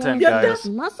the content, 先生 guys.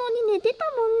 うまそうに寝てた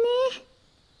もんね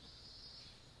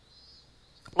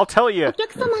I'll tell お you,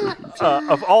 客様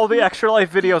of all the Extra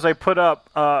Life videos I put up,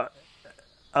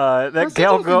 that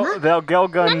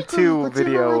Galgun 2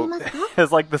 video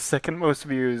has, like, the second most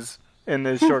views in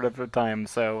this short of a time,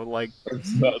 so, like...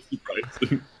 It's not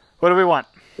surprising. What do we want?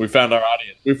 We found our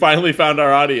audience. We finally found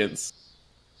our audience.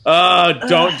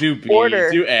 Don't do B.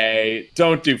 Order. Do A.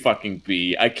 Don't do fucking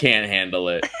B. I can't handle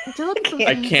it. ちょっと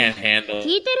I can't handle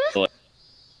聞いてる it.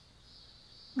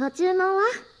 ご注文は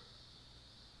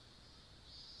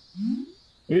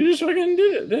We just fucking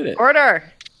did it. Order.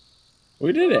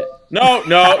 We did it. No.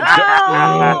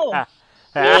 Oh!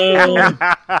 No!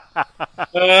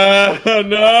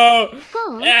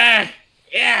 こう Yeah!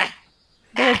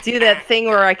 I'm gonna do that thing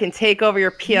where I can take over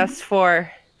your PS4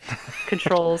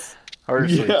 controls. Order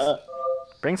sweets. Yeah.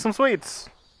 Bring some sweets.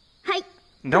 はい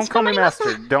Don't call me かしこまりました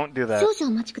master. Don't do that. 少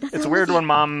々お待ちください It's ませ weird when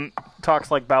mom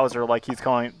talks like Bowser, like she's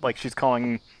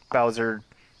calling Bowser,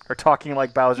 or talking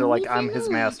like Bowser, like I'm his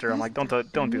master. I'm like, don't do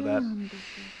that.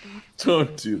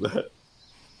 Don't do that.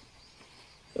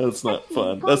 That's not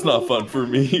fun. That's not fun for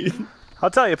me. I'll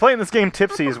tell you, playing this game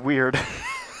tipsy is weird.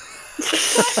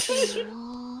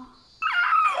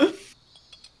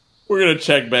 We're gonna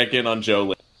check back in on Joe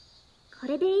later. こ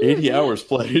れでいいよね 80 hours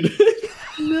played.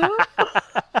 No.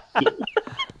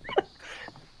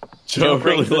 Joe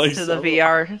really Brings likes us to the it.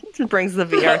 VR. Brings the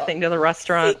VR thing to the せっ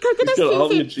restaurant. かくだし He's got all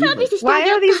the 先生サービスしてあ Why げ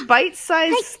よ are う these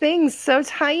bite-sized things so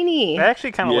tiny? It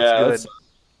actually kind of Yeah, looks that's- good.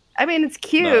 I mean, it's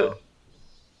cute. No.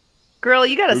 Girl,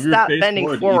 you gotta Move your stop face bending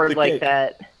forward, eat forward the like cake.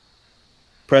 that.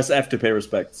 Press F to pay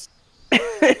respects.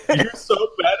 You're so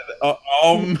bad at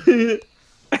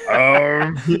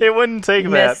It wouldn't take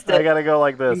that. Missed it. I gotta go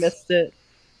like You this. missed it.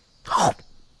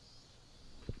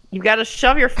 You gotta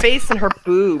shove your face in her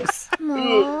boobs. もう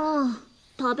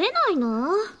食べない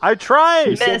の I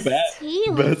tried. so Missed. bad. いい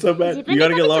よ But it's so bad. You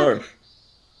gotta get lower.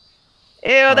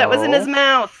 Ew, that was in his Oh.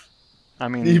 mouth. I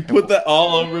mean, He put that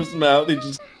all over his mouth. He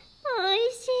just おい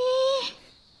し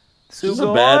he's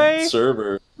a bad Sugoi.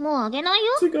 server. いもうあげない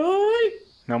よ Sugoi.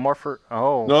 No more for.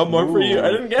 Oh. No more for you. I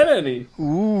Ooh. didn't get any.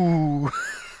 Ooh.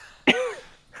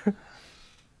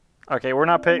 Okay, we're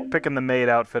not picking the maid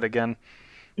outfit again.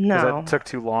 'Cause No. that took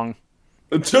too long.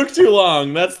 It took too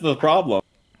long. That's the problem.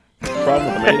 Problem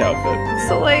with the maid outfit.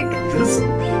 So, like,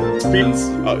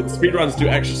 Speedruns do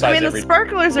exercise I mean, the every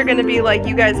sparklers are gonna be like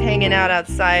you guys hanging out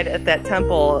outside at that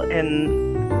temple and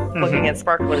looking at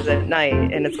sparklers at night,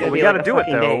 and it's gonna We be gotta like a do it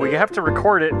fucking though. day. We have to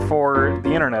record it for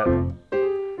the internet.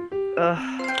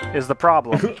 Ugh. Is the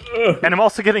problem. And I'm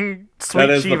also getting sweet That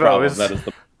is the problem. chivos. That is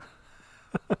the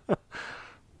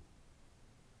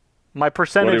My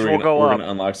percentage will go We're up. gonna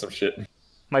unlock some shit.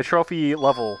 My trophy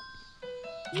level.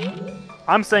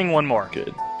 I'm saying one more.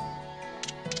 Good.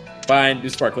 Fine, do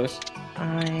sparklers.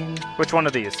 Fine. Which one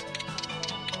of these?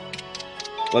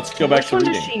 Let's go back Which to one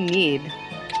reading. does she need?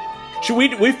 Should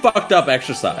we fucked up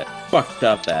exercise. Fucked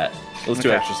up that. Let's do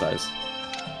Okay. exercise.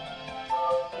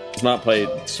 Let's not play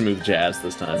smooth jazz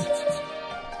this time.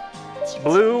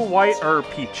 Blue, white, or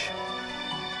peach?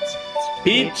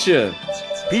 Peach.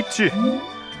 Peach.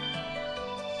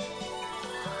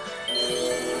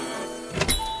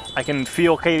 I can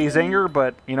feel Katie's anger,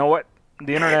 but you know what?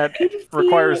 The internet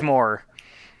requires more.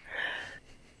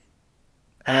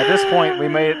 And at this point, we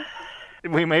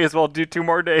may as well do 2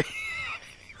 more days.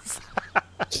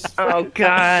 Oh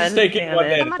God! Just take it damn one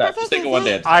day it. at a time. Just take it one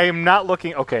day at a time. I am not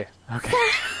looking. Okay. Okay.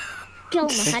 今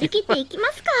日も張り切っていき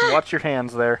ますか Watch your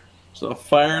hands there. So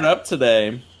firing up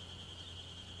today.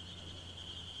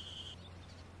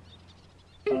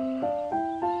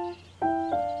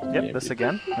 Yep. This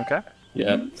again. Okay.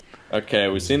 Yep. Okay,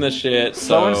 we've seen this shit.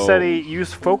 Slow and so steady.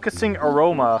 Use focusing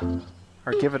aroma,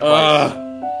 or give advice.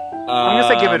 I'm gonna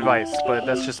say give advice, but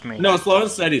that's just me. No, slow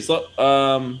and steady. Slow.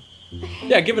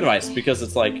 Yeah, give advice because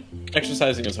it's like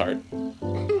exercising is hard.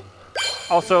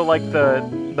 Also, like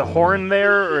the horn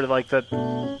there, or like the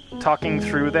talking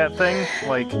through that thing,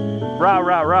 like rah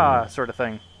rah rah sort of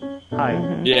thing.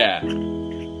 Hi. Yeah.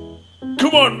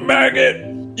 Come on,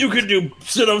 maggot! You can do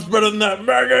sit-ups better than that,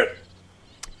 maggot!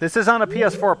 This is on a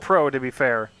PS4 Pro, to be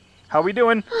fair. How we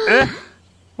doing?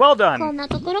 Well こん done. な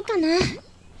ところかな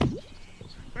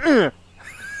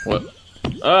What?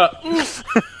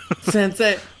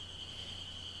 Sensei.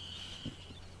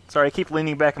 Sorry, I keep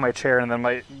leaning back in my chair and then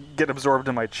might get absorbed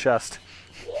in my chest.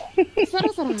 そ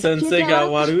ろそろ休 Sensei 憩 ga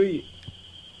は warui.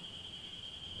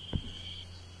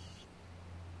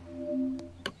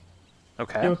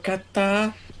 Okay.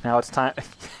 Yokatta. Now it's time.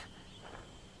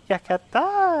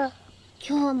 Yakata.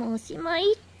 今日もおしま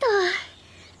いっ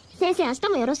と先生明日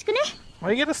もよろしくね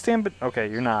Why you gotta stand? Okay,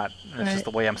 you're not. It's just the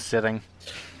way I'm sitting.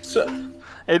 So,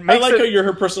 It I makes like how it. you're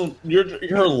her personal, you're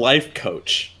her life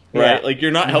coach, right? Yeah. Like you're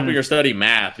not helping her study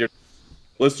math. You're,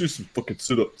 let's do some fucking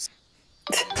sit-ups.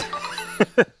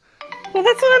 Well,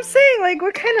 that's what I'm saying. Like,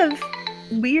 what kind of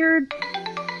weird,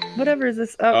 whatever is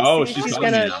this? Oh, see, she's she's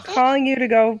calling gonna you. calling you to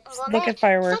go ごめん look at さ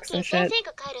っ fireworks き and 先 shit. 生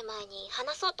が帰る前に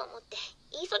話そうと思って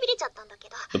言いそびれちゃったんだけ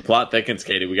ど The plot thickens,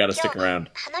 Katie. We gotta 今 stick 日 around.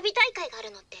 花火大会があ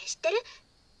るのって知ってる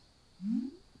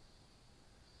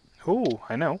Ooh,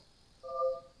 I know.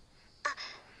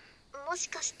 もし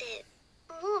かして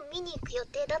もう見に行く予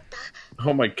定だった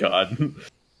Oh my god. so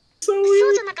そう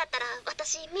weird. じゃなかったら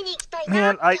私見に行きたい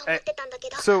なって思ってたんだけ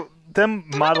ど So them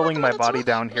modeling my body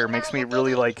down here makes me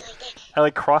really like. I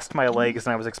like crossed my legs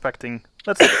and I was expecting.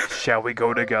 Shall we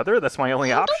go together? That's my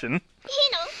only option.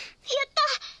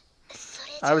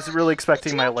 I was really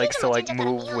expecting my legs to like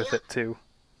move with it too.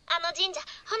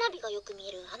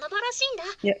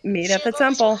 Yep, meet at the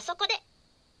temple.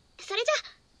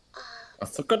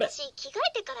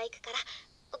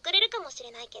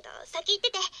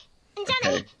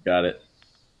 Okay, got it.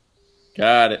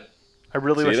 Got it. I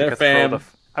really wish I could throw the.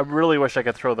 I really wish I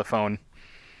could throw the phone.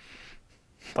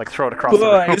 Like throw it across the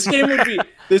room.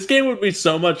 This game would be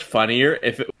so much funnier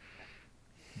if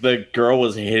the girl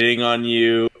was hitting on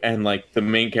you and like the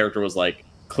main character was like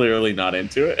clearly not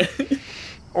into it.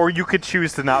 Or you could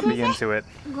choose to not be into it.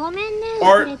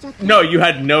 Or no, you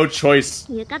had no choice.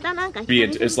 Be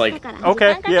into it's like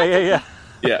okay, yeah.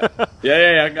 Yeah.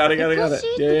 Got it.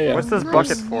 Yeah. What's this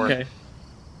bucket for? Okay.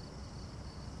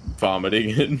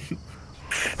 Vomiting.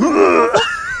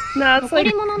 No, it's like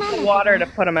water to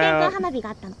put them out.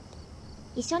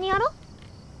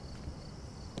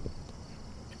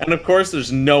 And of course,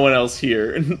 there's no one else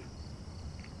here.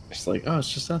 It's like, oh,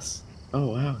 it's just us.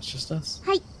 Oh wow, it's just us.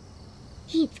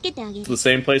 It's the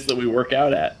same place that we work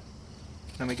out at.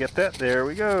 Let me get that. There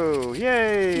we go.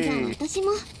 Yay!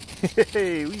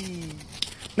 Hey, wee.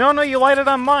 No, you lighted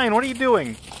on mine. What are you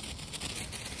doing?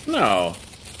 No.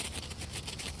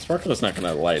 Sparkle's not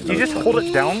gonna light. You just hold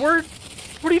it downward?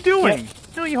 What are you doing? Yep.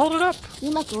 No, you hold it up.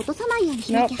 Nope, that's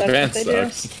what they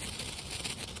do.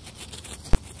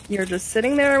 You're just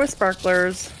sitting there with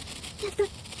sparklers.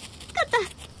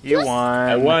 You won.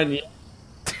 I won.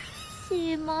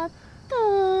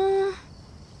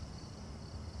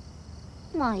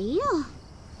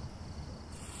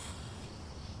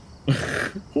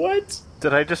 What?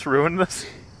 Did I just ruin this?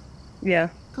 Yeah.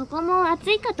 Oh.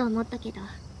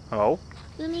 Oh.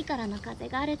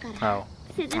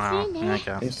 Okay.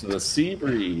 Thanks to the sea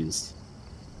breeze.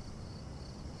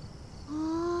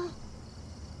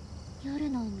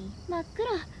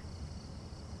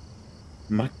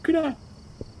 Makura.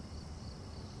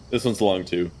 This one's long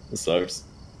too. This sucks.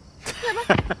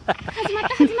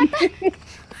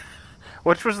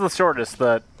 Which was the shortest?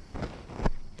 I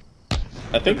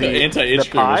think the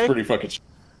anti-itch cream was pretty fucking.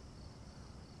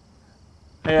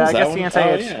 Yeah, I guess the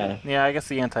anti-itch. Oh, yeah, I guess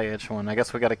the anti-itch one. I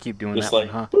guess we gotta keep doing just that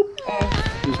like, one, huh?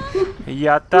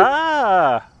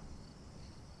 Yatta!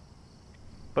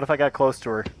 What if I got close to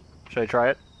her? Should I try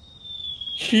it?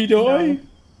 Hidoi?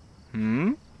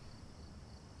 Hmm?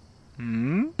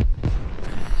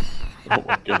 Oh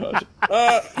my god.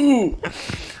 Ooh!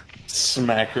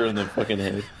 Smack her in the fucking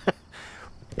head.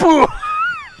 Boo!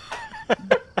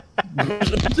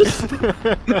 Just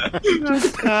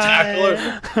tackle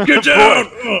her. Get down!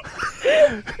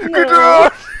 Get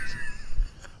down!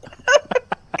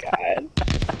 God.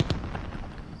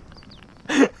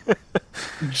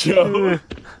 Joe.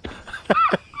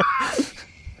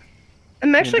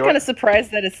 I'm actually kind of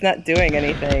surprised that it's not doing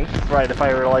anything. Right, if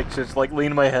I were like just like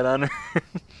lean my head on her.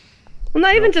 Well,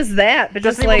 not even just that, but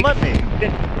just Doesn't like even let me.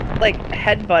 like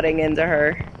headbutting into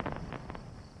her.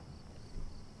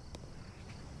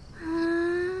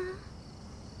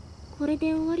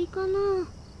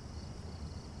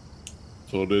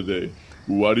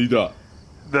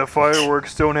 The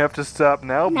fireworks don't have to stop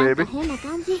now, baby.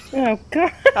 Oh god.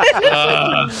 Get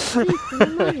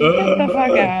the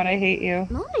fuck out, I hate you.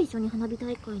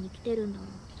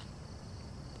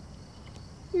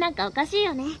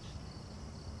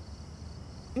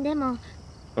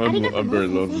 I'm very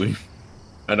lonely.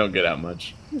 I don't get out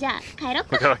much.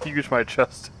 Look how huge my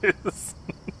chest is.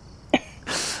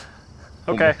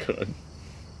 Oh Okay. my God.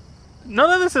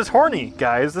 None of this is horny,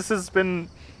 guys. This has been...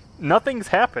 Nothing's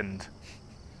happened.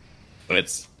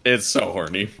 It's so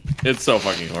horny. It's so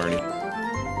fucking horny.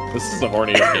 This is the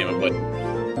horniest game I've played.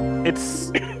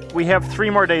 It's... We have 3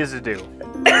 more days to do.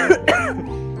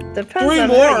 Depends 3 on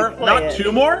how more? you play Not it.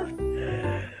 2 more?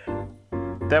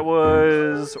 That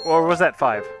was... Or was that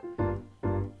 5?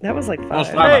 That was like That was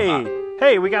 5. five.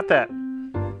 Hey, we got that.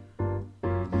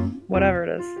 Whatever it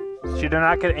is. She did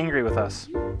not get angry with us.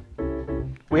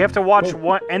 We have to watch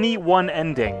any one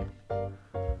ending.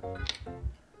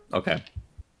 Okay.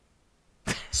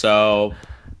 So,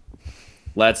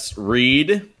 let's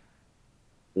read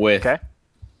with... Okay.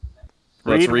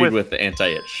 Let's read with the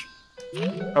anti-itch.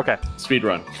 Okay. Speed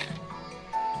run.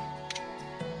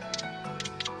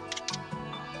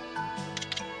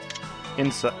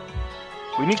 Inside.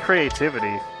 We need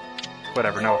creativity.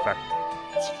 Whatever, no effect.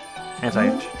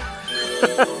 Anti-itch.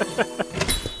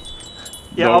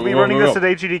 Yeah, I'll be running this at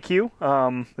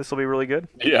AGDQ. This will be really good.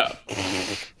 Yeah.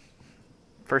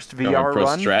 First VR pro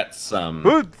run. strats.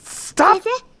 Ooh, stop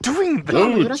doing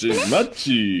that!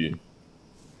 Machi.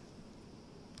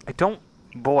 I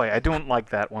don't like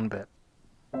that one bit.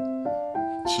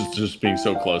 She's just being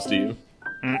so close to you.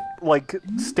 Like,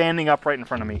 standing up right in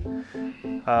front of me.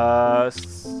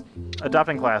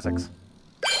 Adopting classics.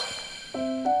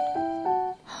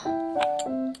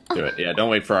 Do it. Yeah, don't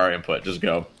wait for our input. Just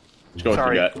go. Just go with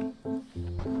your gut.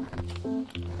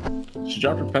 She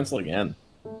dropped her pencil again.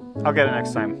 I'll get it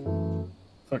next time.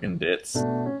 Fucking dits.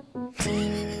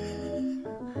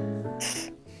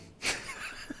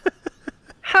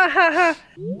 Ha ha ha!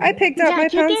 I picked up my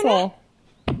pencil.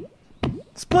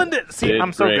 Splendid! See,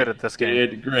 I'm so good at this game.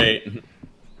 Did great.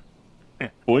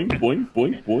 Boing, boing,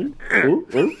 boing, boing. Oh,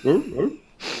 oh, oh, oh.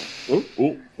 Oh,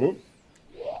 oh, oh.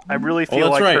 I really feel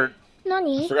like her...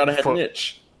 I forgot I had an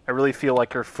itch. I really feel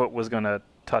like her foot was gonna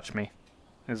touch me.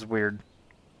 It's weird.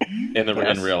 In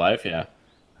real life, yeah.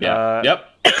 Yeah. Yep.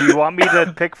 Do you want me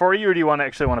to pick for you, or do you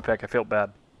actually want to pick? I feel bad.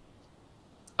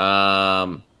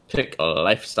 Pick a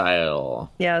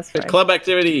lifestyle. Yeah, that's fine. Pick club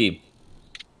activity.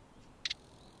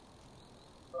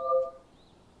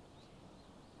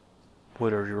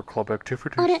 What are your club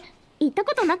activities? あれ、行った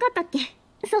ことなかったっけ？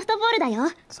ソフトボールだよ。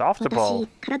 Softball. 私、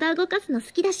体動かすの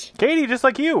好きだし。 Katie, just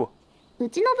like you. う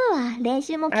ちの部は練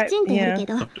習もきちんとやるけ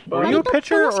ど、 Were you a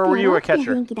pitcher or were you a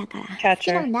catcher? 雰囲気だから好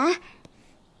きなんだ。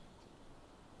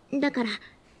だから、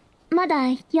まだ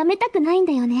やめたくないん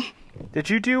だよね。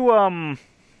 Did you do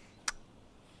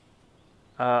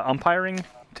umpiring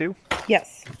too?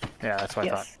 Yes. Yeah, that's what I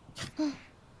thought.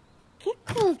 結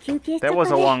構休憩しちゃ That った was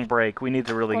a ね。 long break. We need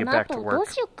to really こ get の back to 後どう work.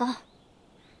 しようか。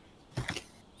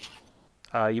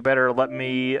 You better let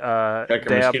me Check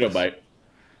your mosquito bite.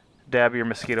 dab your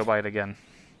mosquito bite again.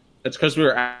 It's because we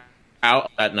were out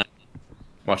that night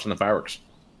watching the fireworks.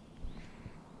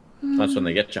 That's when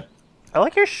they get you. I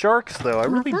like your sharks, though. I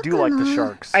really do like the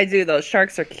sharks. I do. Those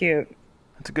sharks are cute.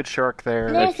 It's a good shark there.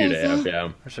 Yeah. That's cute AF,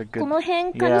 yeah. There's a good... この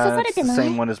辺蚊に刺 Yeah, され it's て the ない？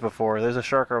 same one as before. There's a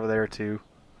shark over there, too.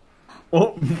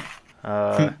 Oh.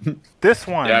 This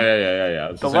one.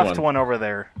 Yeah. It's The same left one over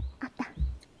there.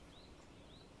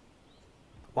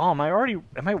 Wow, am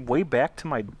I way back to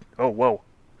my... Oh, whoa.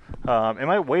 Am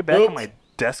I way back on my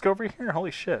desk over here?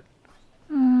 Holy shit.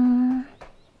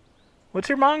 What's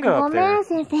your manga ご up め there? ん、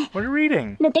先生。 What are you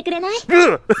reading? 塗ってくれない？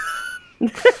 Ugh!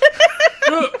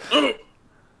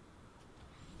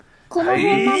 この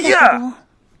辺なんだけど。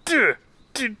 Duh!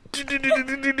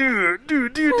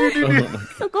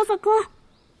 そこそこ。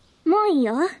もういい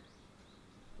よ。す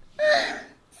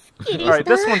っきり Alright, し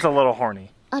た。 this one's a little horny.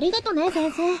 ありがとね、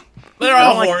先生。 They're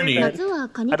all horny. 夏は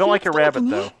蚊に I 気 don't を like つ your けなきゃ rabbit,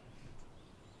 ね though.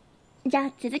 じゃ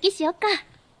あ続きしよっか。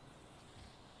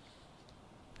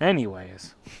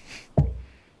 Anyways.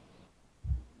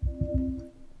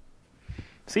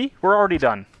 See? We're already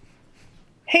done.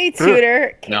 Hey,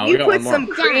 Tutor, No, can we you got put one more. some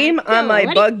cream Yeah, on my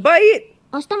what? bug bite?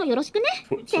 明日もよろしくね、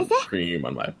 Put 先 some 生。 cream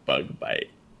on my bug bite.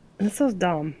 That's so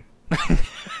dumb.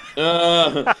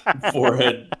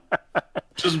 Forehead.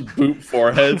 Just boop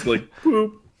foreheads, like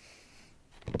boop.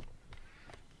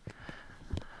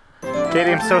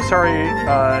 Katie, I'm so sorry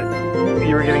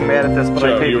you were getting mad at this, but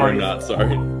Joe, I paid you are money. not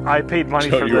sorry. I paid money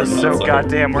Joe, for you are this, not so sorry.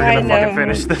 goddamn, we're I gonna fucking know.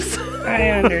 finish this. I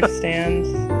understand.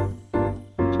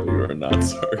 Joe, you are not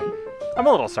sorry. I'm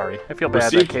a little sorry. I feel bad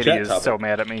that Received Katie chat is topic. so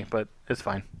mad at me, but it's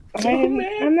fine.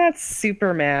 I'm not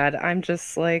super mad. I'm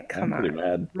just like, come I'm pretty on.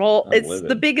 mad. Roll. I'm It's livid.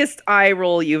 the biggest eye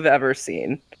roll you've ever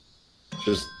seen.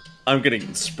 Just, I'm gonna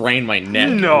sprain my neck.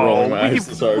 No, rolling my eyes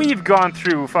this hard. we've gone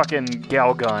through fucking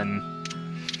Galgun.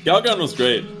 Galgun was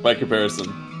great by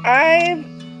comparison. I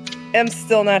am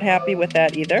still not happy with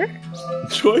that either,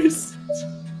 Choice.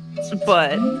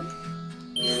 but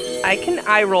I can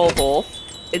eye roll both.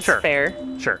 It's Sure. fair.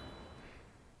 Sure.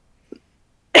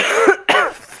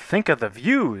 Think of the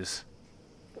views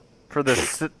for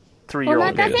this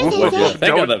 3-year-old kid. Omakase, Whoa, sensei.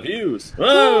 Think of the views.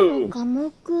 Whoa! 科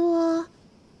目は。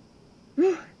う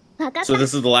ん、わかった。 So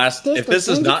this is the last. If this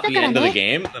is not the end of the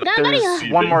game, then 頑張るよ。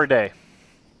 There's one more day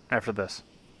after this.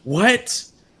 what?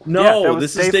 No, Yeah, that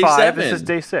was this is day 5. 7. This is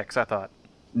day 6, I thought.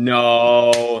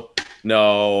 No.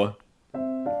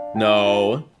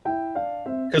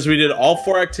 Because we did all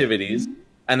 4 activities,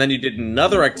 and then you did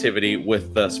another activity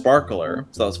with the sparkler,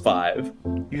 so that was 5.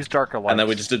 Use darker light. And then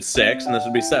we just did 6, and this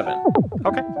would be 7.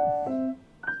 Okay.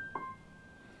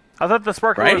 I thought the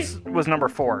sparkler Right? was number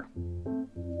 4.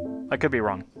 I could be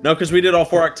wrong. No, because we did all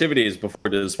 4 activities before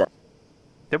we did the sparkler.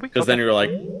 Did we? Because then you were like,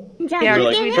じゃあ、Yeah, you're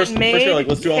続け like ね。 first you're like,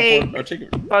 let's do all 4 Take- activities.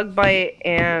 Bug bite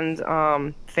and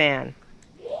fan.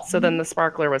 So then the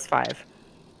sparkler was 5.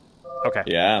 Okay.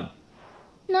 Yeah.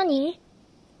 何？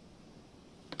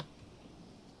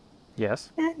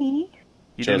 Yes. Daddy.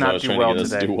 You Shows did I not was do trying well to get us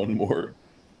today. to do one more.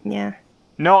 Yeah.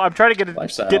 No, I'm trying to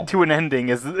Lifestyle. get to an ending.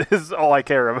 Is all I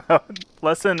care about.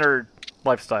 Lesson or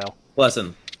lifestyle?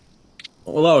 Lesson.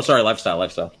 Well, oh, sorry,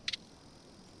 lifestyle.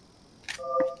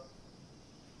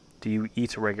 Do you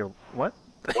eat regular? What?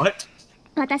 What?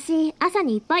 私、朝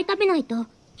にいっぱい食べないと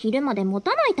昼まで持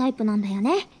たないタイプなんだよ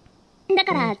ね。だ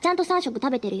からちゃんと3食食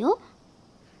べてるよ。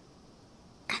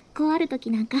学校ある時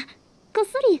なんかこっ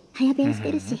そり早弁し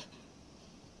てるし。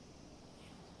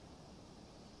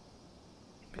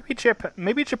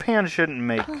Maybe Japan shouldn't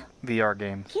make VR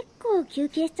games. 結構休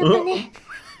憩しちゃったね。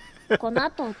この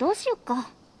後どうしよっか。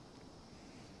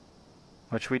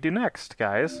What should we do next,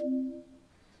 guys?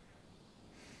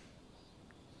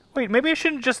 Wait, maybe I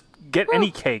shouldn't just get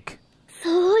any cake. そ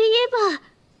ういえ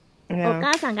ば、 Yeah. お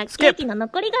母さんがケーキの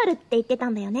残りがあるって言ってた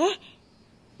んだよね。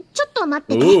ちょっと待っ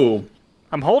てて。 Ooh,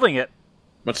 I'm holding it.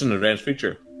 what's an advanced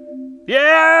feature?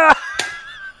 Yeah!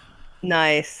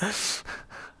 Nice.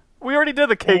 We already did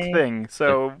the cake Okay. thing,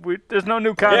 so there's no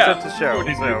new concept to show. What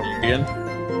do you So. do again?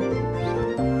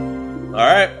 All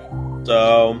right,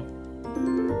 so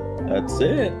that's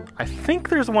it. I think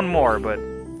there's one more, but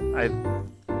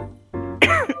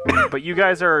but you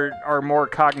guys are more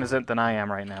cognizant than I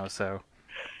am right now, so.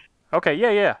 Okay,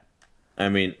 yeah. I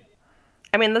mean,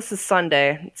 This is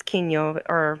Sunday. It's Kinyo,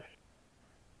 or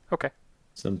Okay.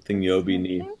 something Yobi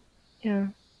need. yeah.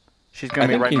 She's gonna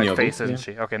be think right in my Kinyobi, face, isn't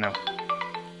yeah. she? Okay, no.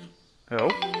 Oh.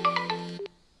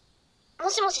 も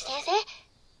しもし先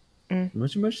生、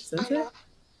 Much あ sensei? の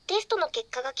テストの結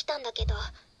果が来たんだけど、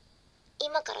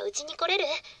今からうちに来れる？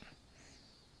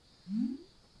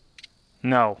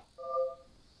 No.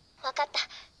 わかっ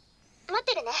た。待っ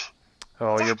てるね。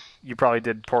 Oh, you probably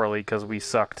did poorly because we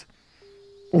sucked.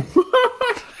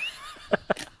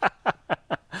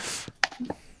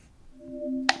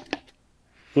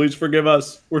 Please forgive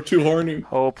us. We're too horny.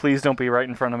 Oh, please don't be right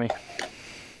in front of me.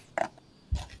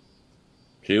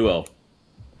 She will.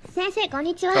 先生こん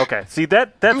にちは。 Okay, see that's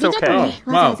ありがとう okay. ね。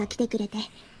わざわざ来てくれて。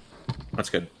 That's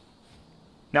good.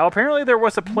 Now apparently there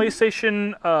was a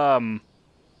PlayStation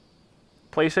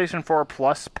 4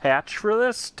 Plus patch for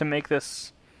this to make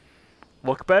this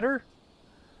look better.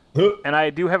 And I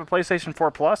do have a PlayStation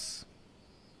 4 Plus.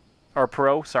 Or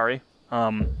Pro, sorry.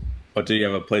 But do you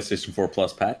have a PlayStation 4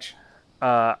 Plus patch?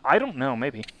 I don't know,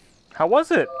 maybe. How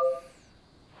was it?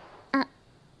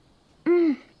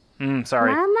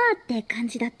 Sorry. まあまあって感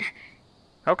じだっ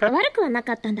た。 Okay. 悪くはな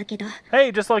かったんだけど、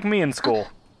 Hey, just like me in school.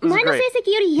 This is 前の great. 成績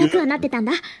より良くはなってたん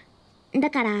だ。だ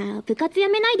から部活や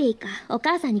めないでいいかお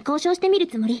母さんに交渉してみる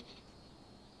つもり。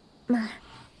まあ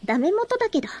ダメ元だ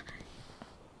けど、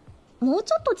もう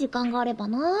ちょっと時間があれば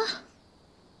な。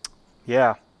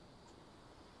 Yeah.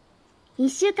 1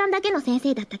週間だけの先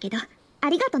生だったけど、あ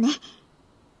りがとね。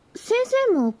先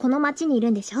生もこの町にいる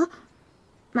んでしょ？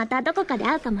またどこかで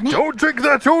会うかもね。 Don't take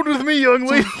that tone with me, young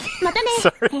lady. またね、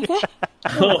 Sorry. 先生。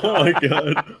 Oh my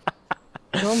god.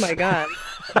 Oh my god.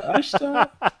 Ashta?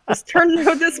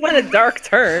 This went a dark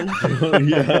turn.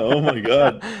 Yeah, oh my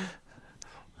god.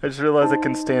 I just realized I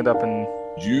can stand up and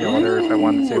order if I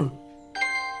wanted to.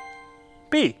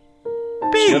 B.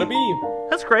 Gotta be.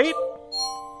 That's great.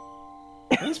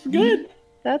 That's good.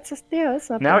 That's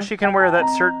up Now there. she can wear that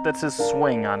shirt that says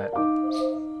swing on it.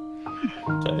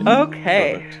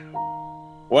 Okay.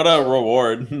 What a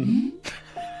reward.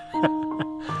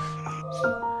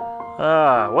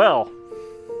 Well.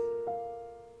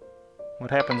 What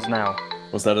happens now?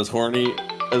 Was that as horny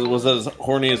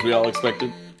as we all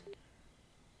expected?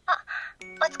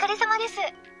 お疲れ様です。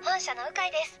本社の鵜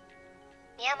飼です。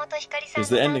宮本ひかりさん Here's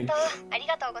the の ending. 担当あり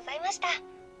がとうございました。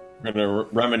 We're gonna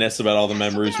reminisce about all the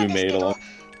memories we made along.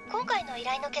 今回の依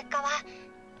頼の結果は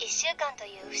1週間とい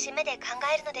う節目で考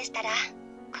えるのでしたら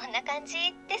こんな感じ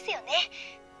ですよね。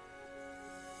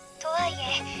とはい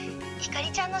えひか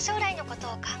りちゃんの将来のこと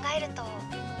を考えるとも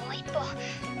う一歩、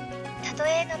たと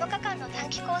え7日間の短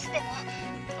期コースで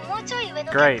ももうちょい上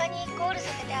の結果にゴール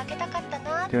させてあげたかった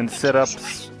なって気 Doing がしま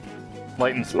す sit-ups,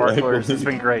 lighting sparklers. It's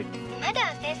been great. ま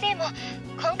だ先生も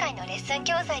今回のレッスン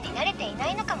教材に慣れていな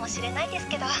いのかもしれないです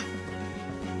けど、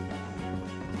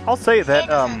 I'll say 生 that, 徒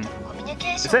さんとのコミュニケ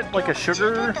ーシ is ョン that like a の量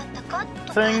sugar が十分だったか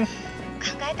とか thing? 考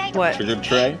えたいところ What? です Sugar ね。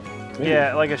 tray?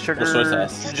 Yeah, like a sugar soy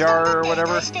sauce. jar or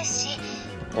whatever.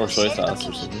 Or soy sauce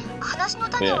or something.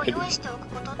 Yeah,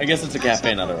 I guess it's a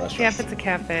cafe, not a Yeah, restaurant. if it's a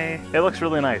cafe. It looks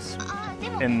really nice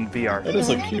in VR. It does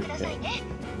look cute. Yeah.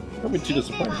 Don't be too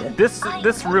disappointed, right?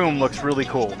 This room looks really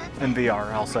cool in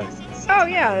VR, I'll say. Oh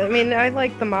yeah, I mean, I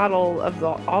like the model of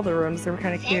all the rooms. They were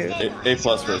kind of cute. A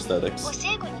plus for aesthetics.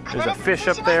 There's a fish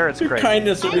up there, it's Your great.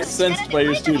 kindness will be sensed by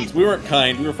your students. We weren't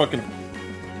kind. We were fucking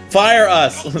Fire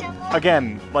us!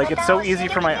 Again, like, it's so easy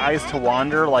for my eyes to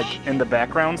wander, like, in the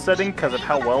background setting because of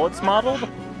how well it's modeled.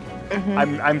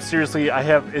 I'm seriously,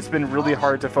 it's been really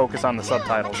hard to focus on the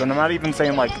subtitles, and I'm not even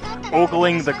saying, like,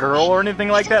 ogling the girl or anything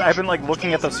like that. I've been, like,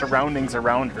 looking at the surroundings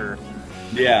around her.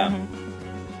 Yeah.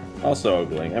 Also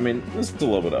ogling. I mean, this is a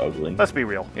little bit of ogling. Let's be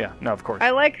real. Yeah, no, of course. I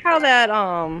like how that,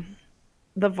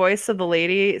 the voice of the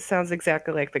lady sounds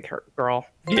exactly like the girl.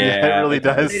 Yeah, it really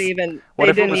does. They didn't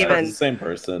It's even... the same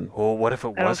person. Oh, what if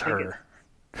it was her?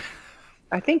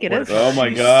 I think it is. Oh my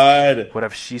god. What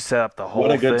if she set up the whole thing?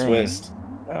 What a good twist.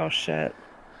 Oh, shit.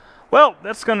 Well,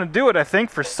 that's going to do it, I think,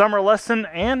 for Summer Lesson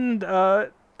and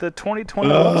the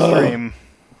 2021 stream.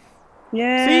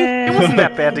 Yeah. See? It wasn't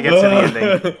that bad to get to the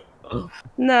ending.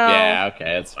 No. Yeah,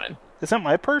 okay, that's fine. Is that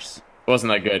my purse? It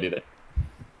wasn't that good either.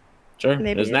 Sure,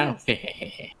 Maybe it is it now.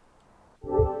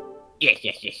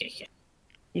 is.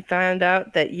 You found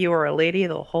out that you were a lady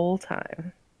the whole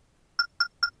time.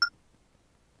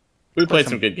 We played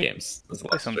some good games this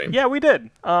last stream. Yeah, we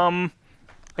did. I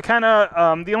kind of,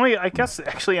 I guess,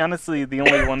 actually, honestly, the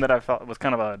only one that I felt was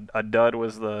kind of a dud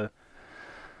was the,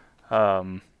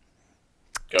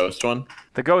 Ghost one?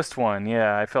 The Ghost one,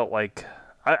 yeah. I felt like,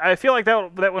 I feel like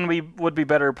that one would be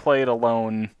better played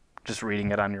alone, just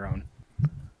reading it on your own.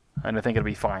 And I think it'd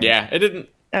be fine. Yeah, it didn't.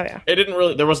 Oh, yeah. It didn't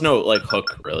really. There was no like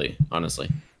hook, really. Honestly,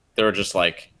 they were just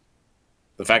like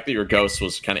the fact that your ghost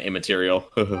was kind of immaterial,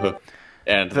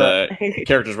 and the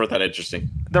characters weren't that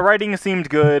interesting. The writing seemed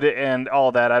good and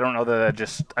all that. I don't know that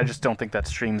I just don't think that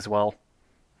streams well.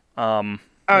 Oh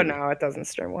no, it doesn't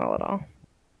stream well at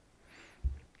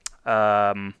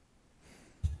all.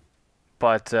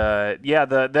 But yeah,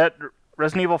 that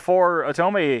Resident Evil 4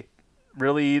 Otome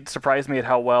really surprised me at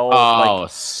how well. Oh,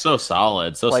 so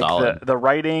solid, so solid. The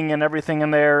writing and everything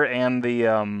in there, and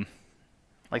the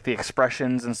like the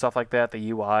expressions and stuff like that,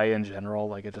 the UI in general.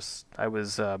 Like I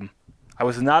was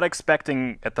not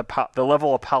expecting at the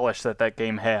level of polish that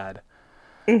game had.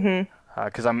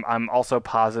 Because I'm also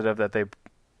positive that they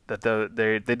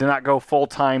did not go full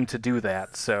time to do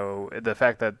that. So the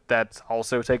fact that that's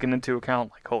also taken into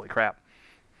account, like holy crap.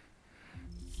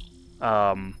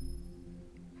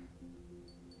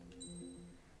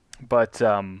 But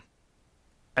and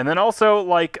then also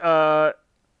like what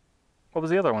was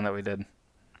the other one that we did?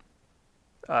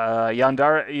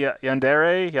 Yandere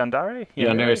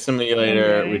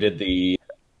Simulator. We did the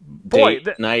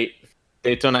Dayton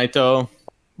Naito.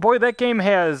 Boy, that game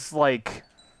has like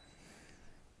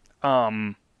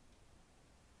some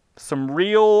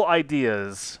real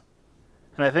ideas,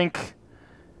 and I think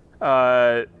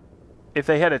if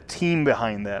they had a team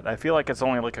behind that, I feel like it's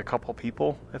only like a couple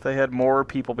people. If they had more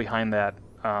people behind that,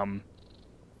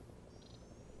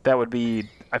 that would be.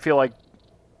 I feel like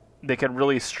they could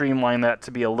really streamline that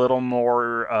to be a little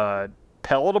more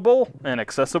palatable and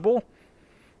accessible,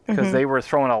 because they were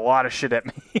throwing a lot of shit at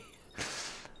me.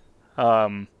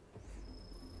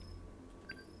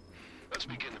 Let's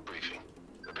begin the briefing.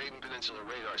 The Baden Peninsula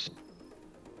radar.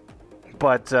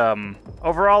 But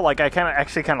overall, like I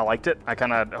actually kind of liked it. I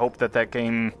kind of hope that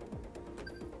game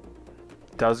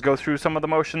does go through some of the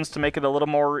motions to make it a little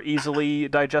more easily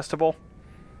digestible.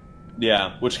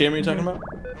 Yeah, which game are you talking about?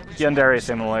 Yandere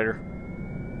Simulator.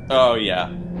 Oh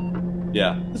yeah,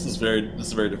 yeah. This is a very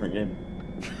different game.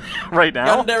 Right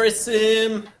now. Yandere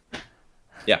Sim.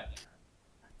 Yeah.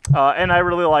 And I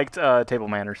really liked Table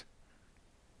Manners.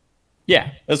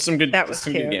 Yeah, that's some good. That was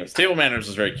some cute. good games. Table Manners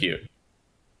was very cute.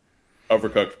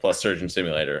 Overcooked plus Surgeon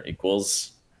Simulator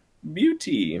equals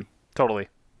beauty. Totally.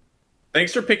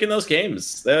 Thanks for picking those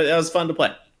games. That was fun to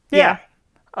play. Yeah.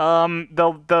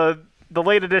 The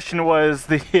late edition was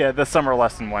the Summer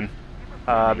Lesson one,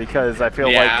 because I feel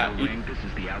like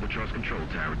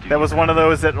that was one of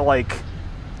those that like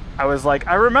I was like,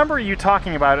 I remember you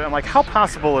talking about it. I'm like, how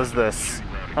possible is this?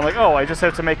 I'm like, oh, I just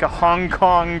have to make a Hong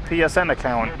Kong PSN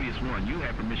account.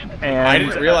 And I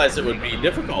didn't realize it would be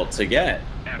difficult to get.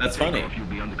 That's funny.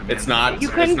 It's not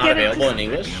available in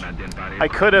English. I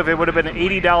could have. It would have been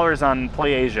 $80 on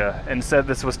PlayAsia. Instead,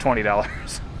 this was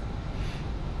 $20.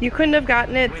 You couldn't have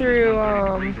gotten it through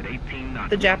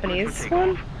the Japanese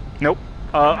one? Nope.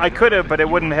 I could have, but it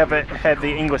wouldn't have had the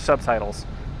English subtitles.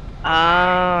 Oh,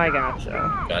 I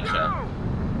gotcha. Gotcha.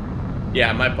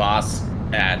 Yeah, my boss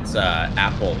at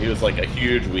Apple, he was like a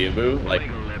huge weeaboo, like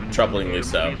troublingly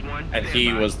so, and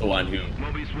he was the one who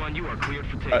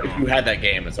had that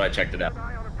game, and so I checked it out.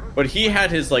 But he had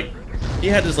his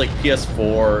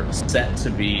PS4 set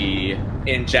to be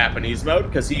in Japanese mode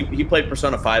because he played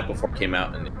Persona 5 before it came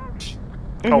out in English.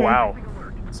 Oh wow!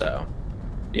 So,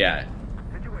 yeah,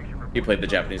 he played the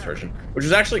Japanese version, which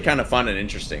was actually kind of fun and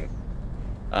interesting.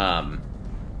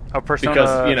 Oh, Persona.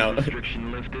 Because, you know,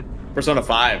 Persona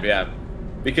 5, yeah.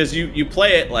 Because you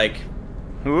play it like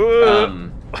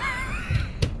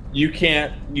you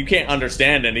can't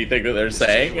understand anything that they're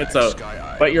saying, and so,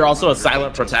 but you're also a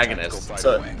silent protagonist,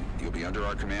 so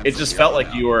it just felt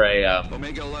like you were a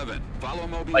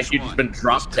like you'd just been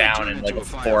dropped down in like a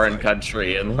foreign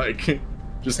country and like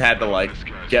just had to like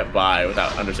get by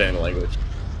without understanding the language.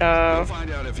 We'll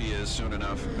find out if he is soon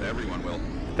enough. Everyone will.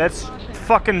 That's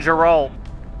fucking Geralt.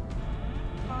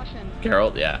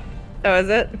 Geralt, yeah. Oh, is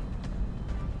it?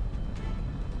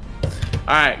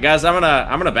 All right, guys, I'm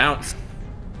gonna bounce.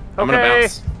 I'm gonna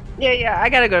bounce. Yeah, I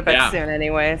gotta go to bed Yeah. soon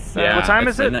anyway. So. Yeah, What time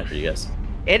it's is it? midnight for you guys.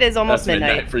 It is almost That's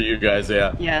midnight. for you guys,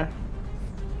 yeah. Yeah.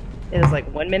 It is like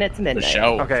 1 minute to midnight. The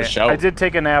show. Okay, The show. I did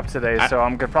take a nap today, so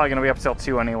I'm probably gonna be up till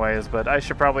 2 anyways. But I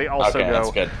should probably also Okay, go.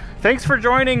 that's good. Thanks for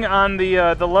joining on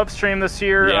the love stream this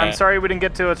year. Yeah. I'm sorry we didn't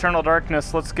get to Eternal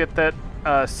Darkness. Let's get that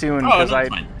soon Oh, because that's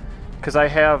fine. I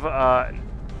have.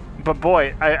 But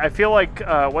boy, I feel like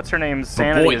what's her name's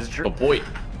sanity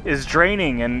is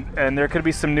draining, and there could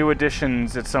be some new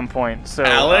additions at some point. So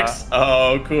Alex?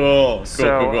 Oh, cool.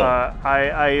 Cool.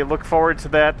 I look forward to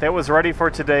that. That was ready for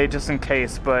today, just in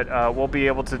case. But we'll be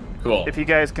able to. Cool. If you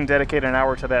guys can dedicate an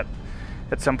hour to that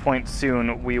at some point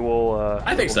soon, we will.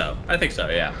 I think so.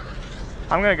 Yeah.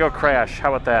 I'm gonna go crash.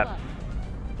 How about that?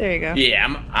 There you go. Yeah,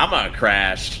 I'm gonna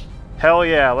crash. Hell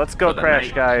yeah, let's go For the crash,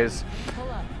 night. guys.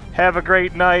 Have a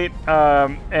great night,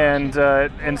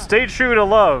 and stay true to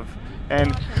love.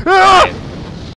 And